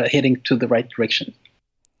we're heading to the right direction.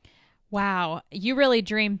 Wow, you really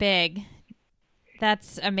dream big.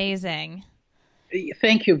 That's amazing.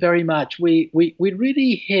 Thank you very much. We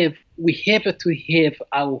really have to have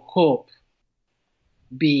our hope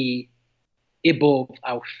be above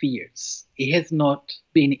our fears. It has not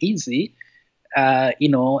been easy.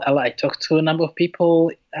 I talked to a number of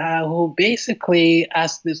people who basically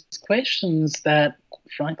ask these questions that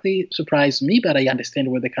frankly surprise me, but I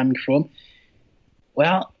understand where they're coming from.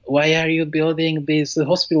 Well, why are you building this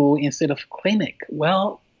hospital instead of clinic?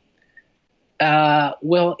 Well,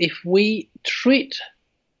 if we treat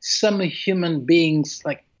some human beings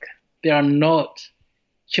like they are not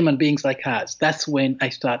human beings like us, that's when I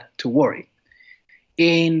start to worry.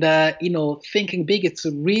 And thinking big, it's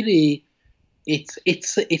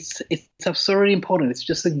absolutely important. It's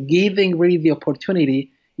just giving really the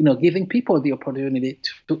opportunity, giving people the opportunity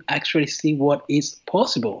to actually see what is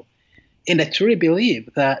possible. And I truly believe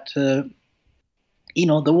that the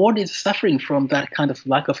world is suffering from that kind of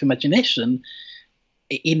lack of imagination,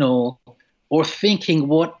 or thinking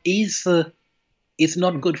what is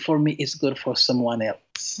not good for me is good for someone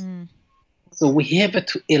else. Mm. So we have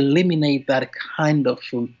to eliminate that kind of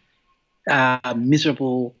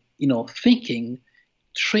miserable, thinking,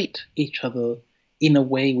 treat each other in a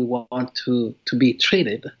way we want to be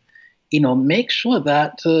treated. Make sure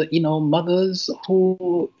that, mothers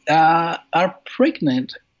who are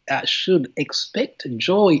pregnant should expect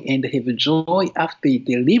joy and have joy after they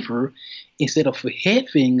deliver instead of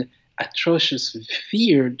having atrocious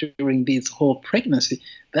fear during this whole pregnancy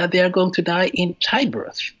that they are going to die in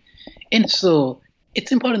childbirth. And so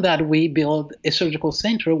it's important that we build a surgical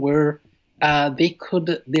center where they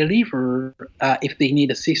could deliver if they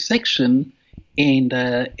need a C-section and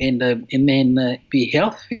then be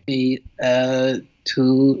healthy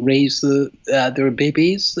to raise their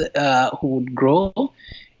babies who would grow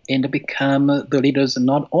and become the leaders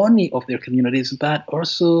not only of their communities but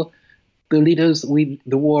also the leaders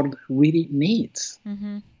the world really needs.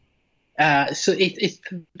 Mm-hmm. So it's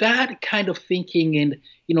that kind of thinking, and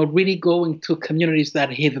really going to communities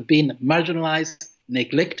that have been marginalized,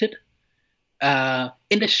 neglected, and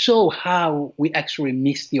to show how we actually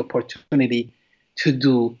miss the opportunity to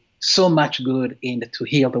do so much good and to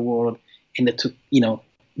heal the world, and to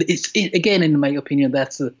again, in my opinion,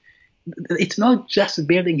 it's not just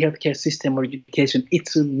building healthcare system or education.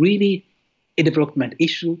 It's really a development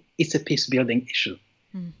issue. It's a peace building issue.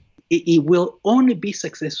 Mm. It will only be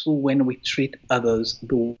successful when we treat others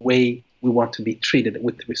the way we want to be treated,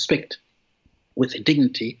 with respect, with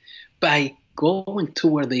dignity, by going to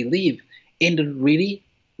where they live and really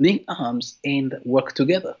link arms and work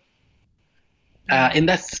together. And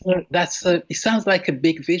that's it sounds like a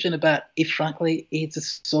big vision, but frankly,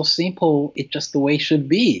 it's so simple. It's just the way it should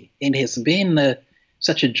be, and has been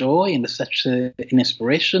such a joy and such an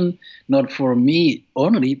inspiration, not for me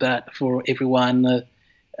only, but for everyone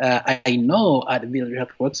I know at Village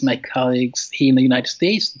Healthworks, my colleagues here in the United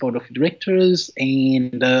States, board of directors,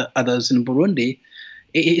 and others in Burundi.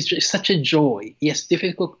 It's just such a joy. Yes,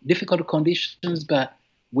 difficult conditions, but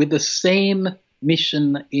with the same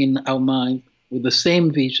mission in our mind, with the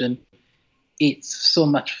same vision, it's so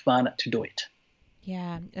much fun to do it.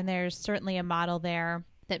 Yeah, and there's certainly a model there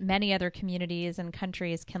that many other communities and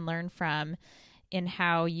countries can learn from, in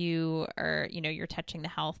how you are, you're touching the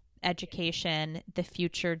health, education, the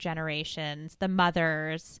future generations, the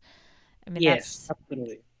mothers. I mean, yes,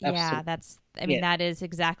 absolutely. Yeah, that is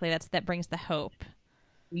exactly, that brings the hope.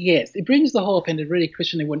 Yes, it brings the hope, and it really,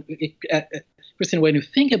 Christian, when you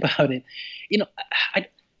think about it,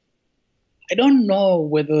 I don't know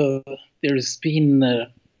whether there's been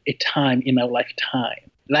a time in our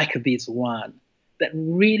lifetime like this one that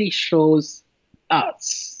really shows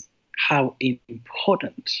us how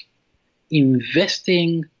important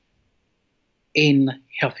investing in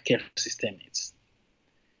healthcare system is.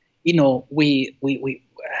 We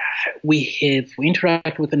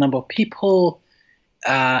interact with a number of people.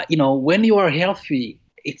 When you are healthy,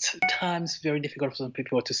 it's sometimes very difficult for some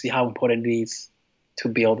people to see how important it is to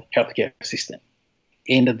build healthcare system.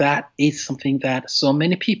 And that is something that so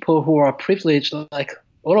many people who are privileged, like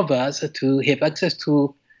all of us, to have access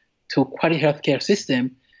to quality healthcare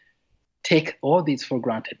system, take all these for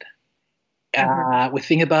granted. We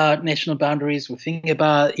think about national boundaries, we think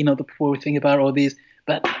about, the poor, we think about all these,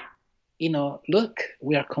 but, look,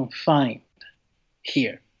 we are confined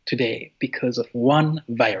here today because of one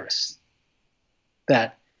virus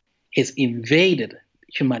that has invaded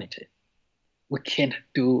humanity. We can't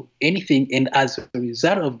do anything, and as a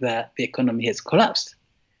result of that, the economy has collapsed.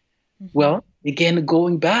 Well, again,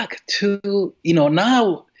 going back to,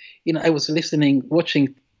 now, I was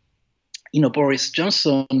watching, Boris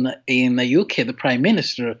Johnson in the UK, the Prime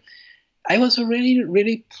Minister. I was really,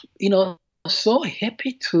 really, so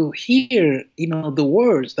happy to hear, the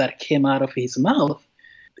words that came out of his mouth,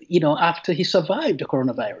 after he survived the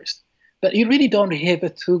coronavirus. But you really don't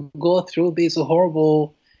have to go through this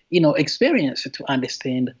horrible, experience to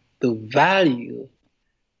understand the value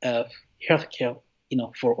of healthcare,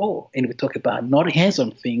 for all. And we talk about not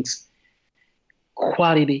hands-on things,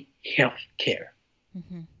 quality healthcare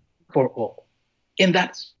for all. And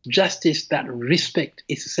that's justice, that respect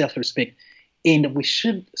is self-respect. And we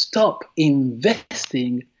should stop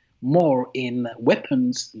investing more in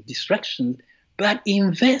weapons, distractions, but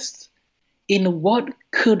invest in what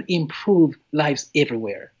could improve lives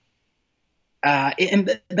everywhere.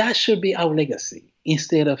 And that should be our legacy,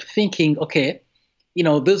 instead of thinking, okay,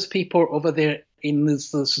 those people over there in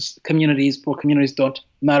these communities, poor communities, don't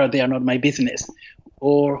matter. They are not my business.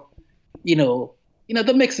 Or,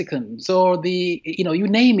 the Mexicans, or you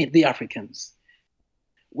name it, the Africans.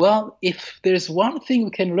 Well, if there's one thing we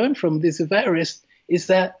can learn from this virus, is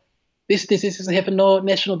that these diseases have no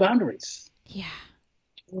national boundaries. Yeah.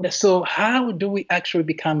 So how do we actually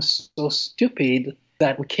become so stupid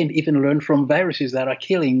that we can't even learn from viruses that are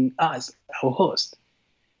killing us, our host?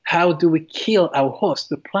 How do we kill our host,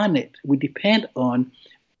 the planet we depend on?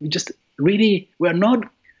 We're not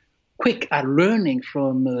quick at learning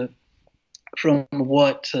from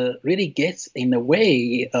what really gets in the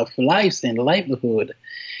way of lives and livelihood.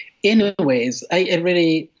 Anyways,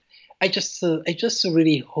 I just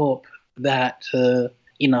really hope that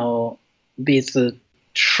this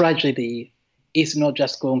tragedy is not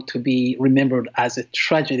just going to be remembered as a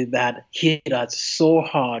tragedy that hit us so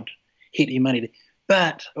hard, hit humanity,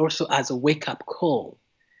 but also as a wake-up call.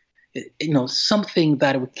 Something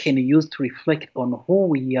that we can use to reflect on who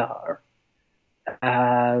we are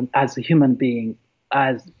as a human being,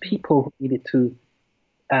 as people who needed to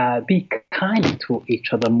be kind to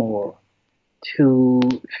each other more, to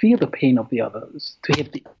feel the pain of the others, to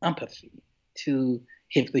have the empathy, to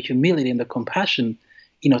have the humility and the compassion,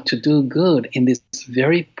 to do good in this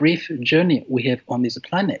very brief journey we have on this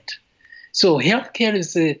planet. So healthcare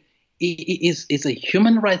is a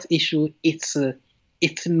human rights issue. It's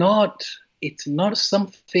not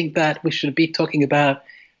something that we should be talking about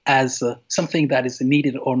as something that is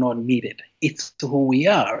needed or not needed. It's who we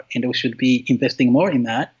are, and we should be investing more in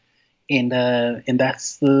that. And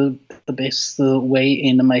that's the best way,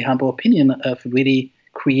 in my humble opinion, of really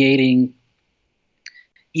creating,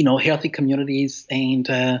 healthy communities and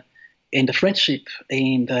friendship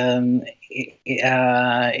and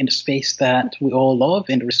in a space that we all love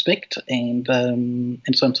and respect, and so on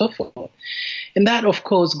and so forth. And that, of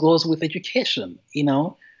course, goes with education.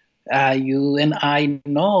 You and I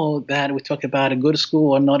know that we talk about a good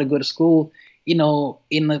school or not a good school.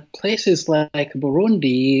 In places like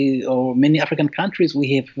Burundi or many African countries,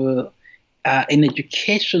 we have an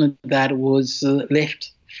education that was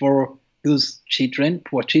left for those children,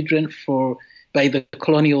 poor children, by the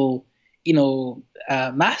colonial,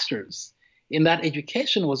 masters. And that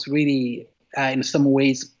education was really, in some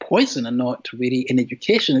ways, poison, and not really an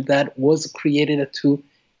education that was created to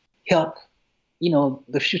help,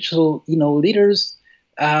 the future, leaders,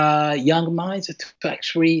 young minds, to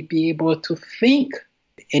actually be able to think.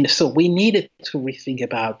 And so we needed to rethink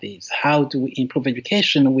about this. How do we improve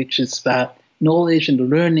education, which is about knowledge and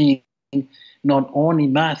learning, not only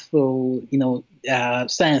math or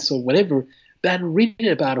science or whatever, but really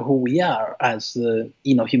about who we are as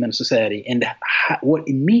human society, and what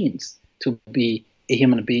it means to be a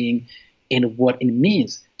human being, and what it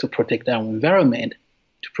means to protect our environment,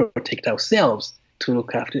 to protect ourselves, to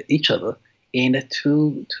look after each other, and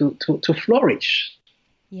to flourish.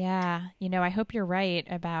 Yeah, I hope you're right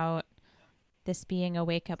about this being a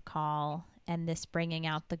wake-up call and this bringing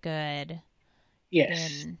out the good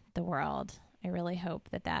in the world. I really hope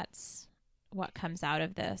that that's what comes out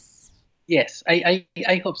of this. Yes, I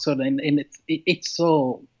hope so. And it's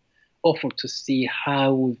so awful to see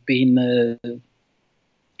how we've been,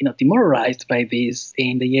 demoralized by this,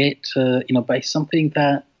 and yet, by something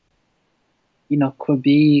that, could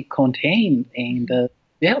be contained and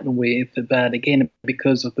dealt with. But again,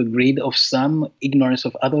 because of the greed of some, ignorance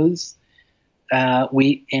of others,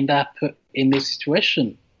 we end up in this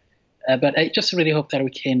situation. But I just really hope that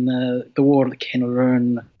the world can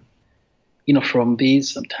learn, from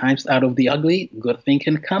these. Sometimes out of the ugly, good thing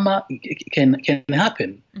can come up, can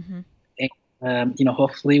happen. Mm-hmm. And,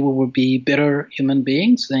 hopefully we will be better human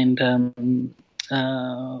beings, and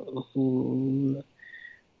who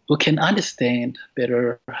we can understand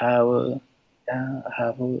better how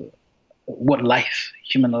what life,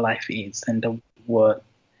 human life is, and what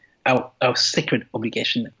our sacred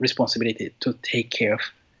obligation, responsibility to take care of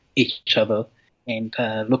each other and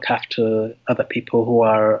look after other people who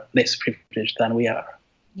are less privileged than we are.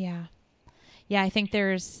 Yeah. Yeah, I think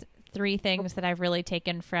there's three things that I've really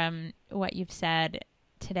taken from what you've said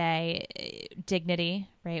today. Dignity,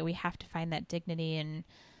 right? We have to find that dignity and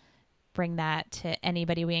bring that to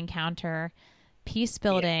anybody we encounter. Peace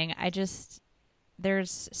building.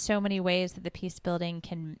 There's so many ways that the peace building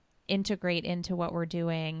can integrate into what we're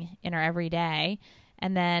doing in our everyday.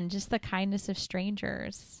 And then just the kindness of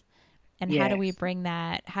strangers. And how do we bring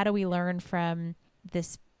that? How do we learn from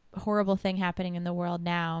this horrible thing happening in the world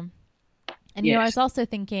now? And, I was also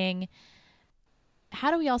thinking,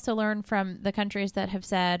 how do we also learn from the countries that have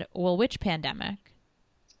said, well, which pandemic?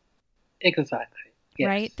 Exactly. Yes.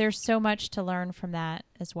 Right? There's so much to learn from that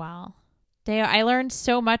as well. Deo, I learned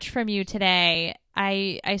so much from you today.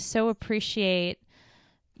 I so appreciate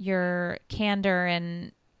your candor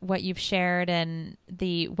and what you've shared and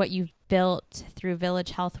what you've built through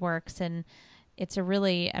Village Healthworks. And it's a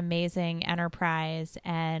really amazing enterprise.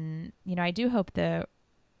 And, I do hope the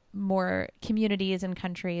more communities and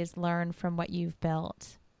countries learn from what you've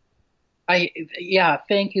built.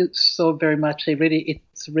 Thank you so very much.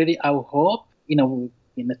 It's really our hope,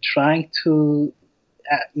 trying to,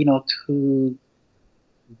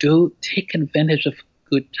 to take advantage of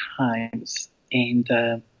good times and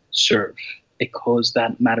serve a cause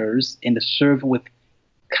that matters, and serve with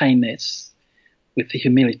kindness, with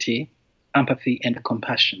humility, empathy, and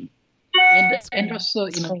compassion, and also,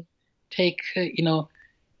 take,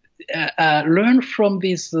 learn from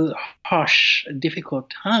these harsh, difficult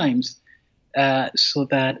times, so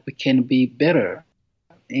that we can be better,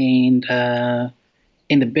 and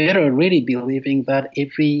better, really believing that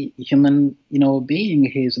every human, being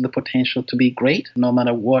has the potential to be great, no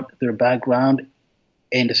matter what their background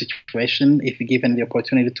and the situation, if given the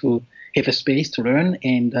opportunity to have a space to learn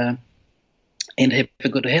and have a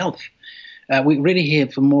good health. We really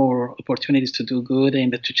have more opportunities to do good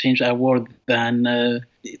and to change our world than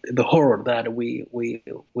the horror that we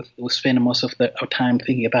spend most of our time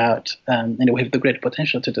thinking about. And we have the great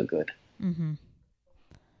potential to do good. Mm-hmm.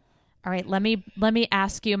 All right, let me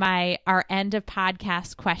ask you our end of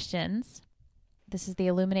podcast questions. This is the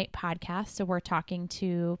Illuminate podcast, so we're talking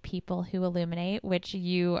to people who illuminate, which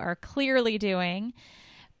you are clearly doing.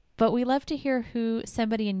 But we love to hear who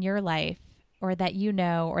somebody in your life or that you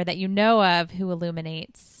know of who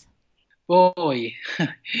illuminates. Boy,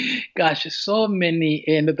 gosh, so many,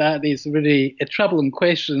 and that is really a troubling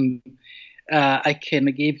question. I can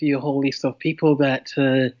give you a whole list of people that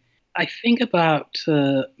I think about.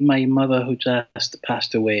 My mother, who just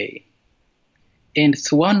passed away. And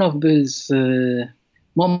it's one of those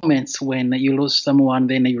moments when you lose someone,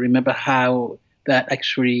 then you remember how that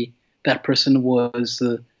person was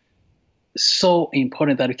so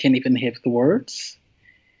important that you can't even have the words.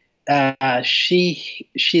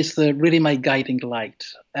 She's really my guiding light.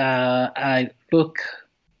 I look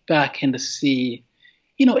back and see,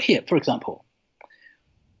 here, for example,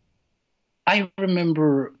 I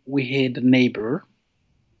remember we had a neighbor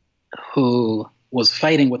who was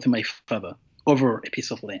fighting with my father over a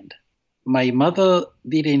piece of land. My mother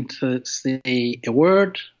didn't say a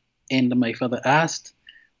word, and my father asked,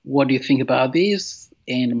 "What do you think about this?"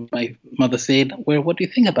 And my mother said, "Well, what do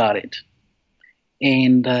you think about it?"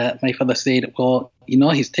 And my father said, "Well,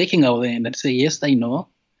 he's taking our land." And I say, "Yes, I know."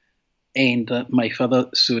 And my father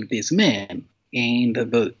sued this man. And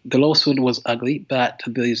the lawsuit was ugly, but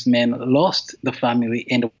this man lost the family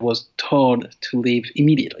and was told to leave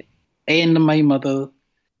immediately. And my mother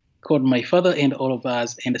called my father and all of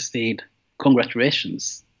us and said,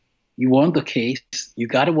 "Congratulations. You won the case. You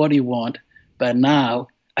got what you want. But now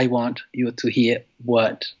I want you to hear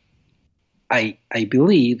what I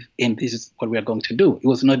believe, and this is what we are going to do." It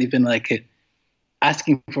was not even like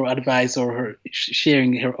asking for advice or her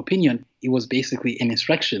sharing her opinion. It was basically an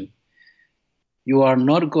instruction. You are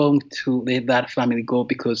not going to let that family go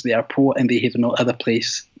because they are poor and they have no other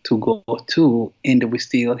place to go to, and we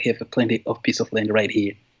still have plenty of piece of land right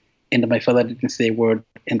here. And my father didn't say a word,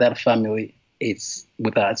 and that family is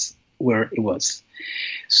with us where it was.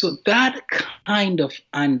 So that kind of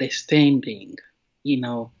understanding,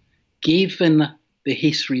 given the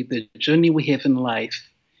history, the journey we have in life,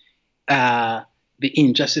 the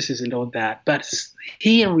injustices and all that, but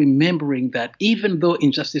here remembering that even though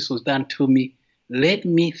injustice was done to me, let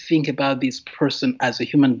me think about this person as a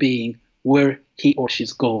human being, where he or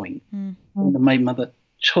she's going. Mm-hmm. And my mother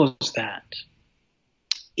chose that.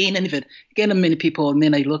 in an event. Again, many people, and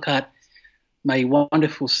then I look at my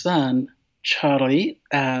wonderful son, Charlie,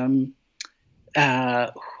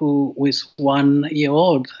 who was 1 year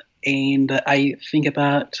old, and I think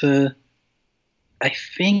about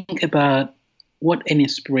what an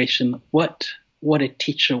inspiration, what a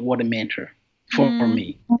teacher, what a mentor for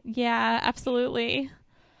me. Yeah, absolutely.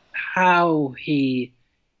 How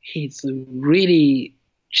he's really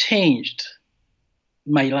changed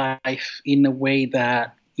my life in a way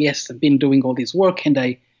that, yes, I've been doing all this work and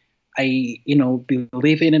I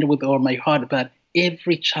believe in it with all my heart, but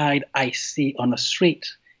every child I see on the street,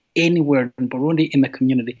 anywhere in Burundi, in the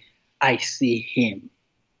community, I see him.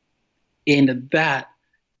 And that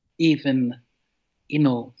even,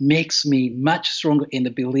 makes me much stronger in the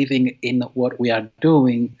believing in what we are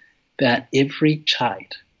doing, that every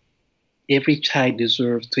child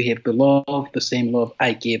deserves to have the same love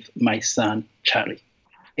I give my son, Charlie.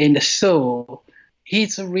 And so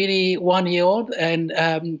he's really 1 year old and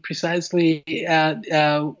precisely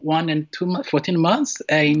 1 and 14 months.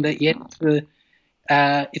 And yet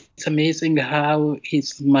it's amazing how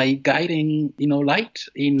he's my guiding, light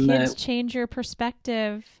in kids change your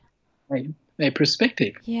perspective. My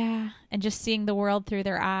perspective. Yeah. And just seeing the world through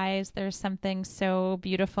their eyes, there's something so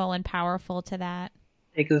beautiful and powerful to that.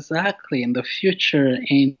 Exactly, in the future,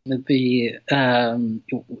 and the and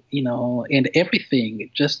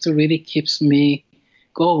everything just really keeps me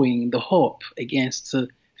going. The hope against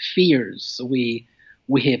fears we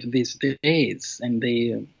have these days, and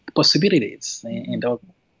the possibilities, and all.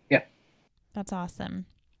 Yeah, that's awesome.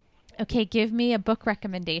 Okay, give me a book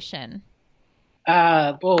recommendation.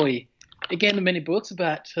 Boy, again, many books,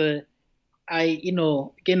 but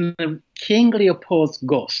again, King Leopold's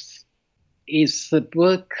Ghosts is a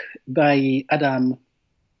book by Adam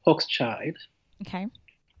Hochschild, okay,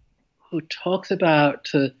 who talks about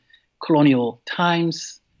colonial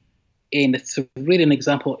times, and it's really an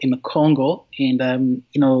example in the Congo. And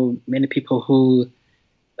many people who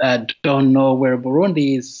don't know where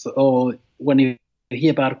Burundi is, or when you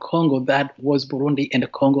hear about Congo, that was Burundi and the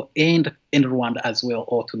Congo and Rwanda as well,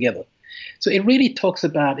 all together. So it really talks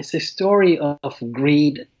about, it's a story of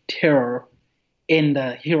greed, terror, and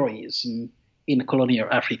heroism in colonial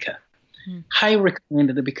Africa. I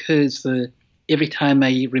recommend it because every time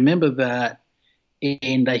I remember that,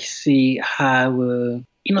 and I see how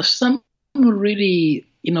some really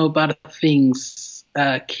bad things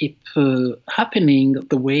keep happening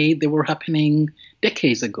the way they were happening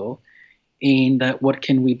decades ago, and what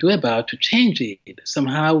can we do about to change it?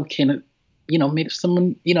 Somehow can make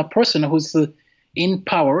someone a person who's in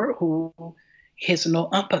power, who has no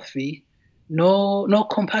empathy, no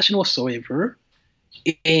compassion whatsoever,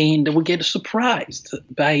 and we get surprised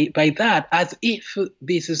by that, as if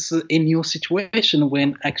this is a new situation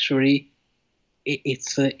when actually it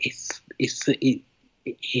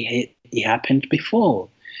happened before.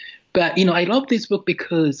 But I love this book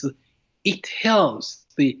because it tells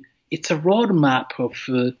it's a roadmap of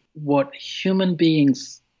what human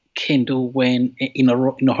beings can do when in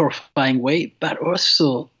a horrifying way, but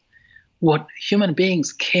also what human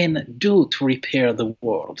beings can do to repair the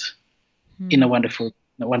world in a wonderful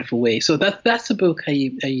way. So that's a book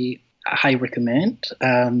I recommend.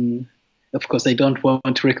 Of course, I don't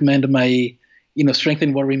want to recommend my Strength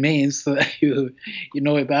in What Remains. So you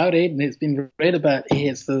know about it, and it's been read about.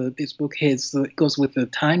 This book goes with the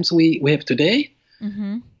times we have today.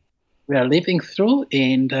 Mm-hmm. We are living through,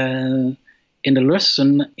 and in the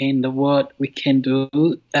lesson, and what we can do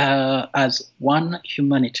as one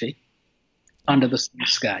humanity under the same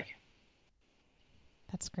sky.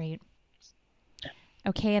 That's great.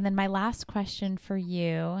 Okay, and then my last question for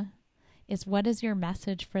you is, what is your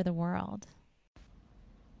message for the world?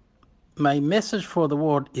 My message for the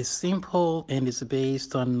world is simple and is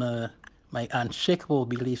based on my unshakable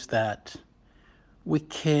belief that we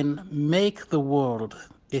can make the world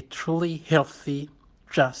a truly healthy,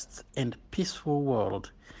 just, and peaceful world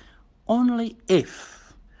only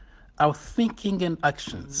if our thinking and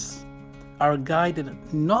actions are guided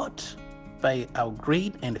not by our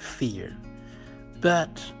greed and fear,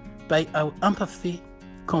 but by our empathy,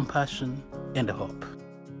 compassion, and hope.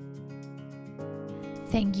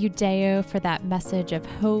 Thank you, Deo, for that message of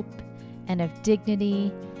hope and of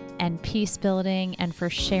dignity and peace building, and for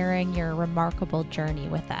sharing your remarkable journey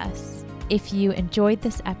with us. If you enjoyed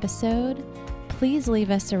this episode, please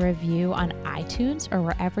leave us a review on iTunes or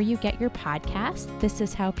wherever you get your podcasts. This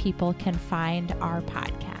is how people can find our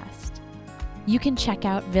podcast. You can check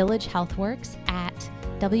out Village Healthworks at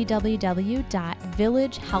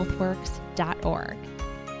www.villagehealthworks.org.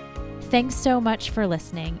 Thanks so much for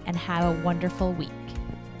listening, and have a wonderful week.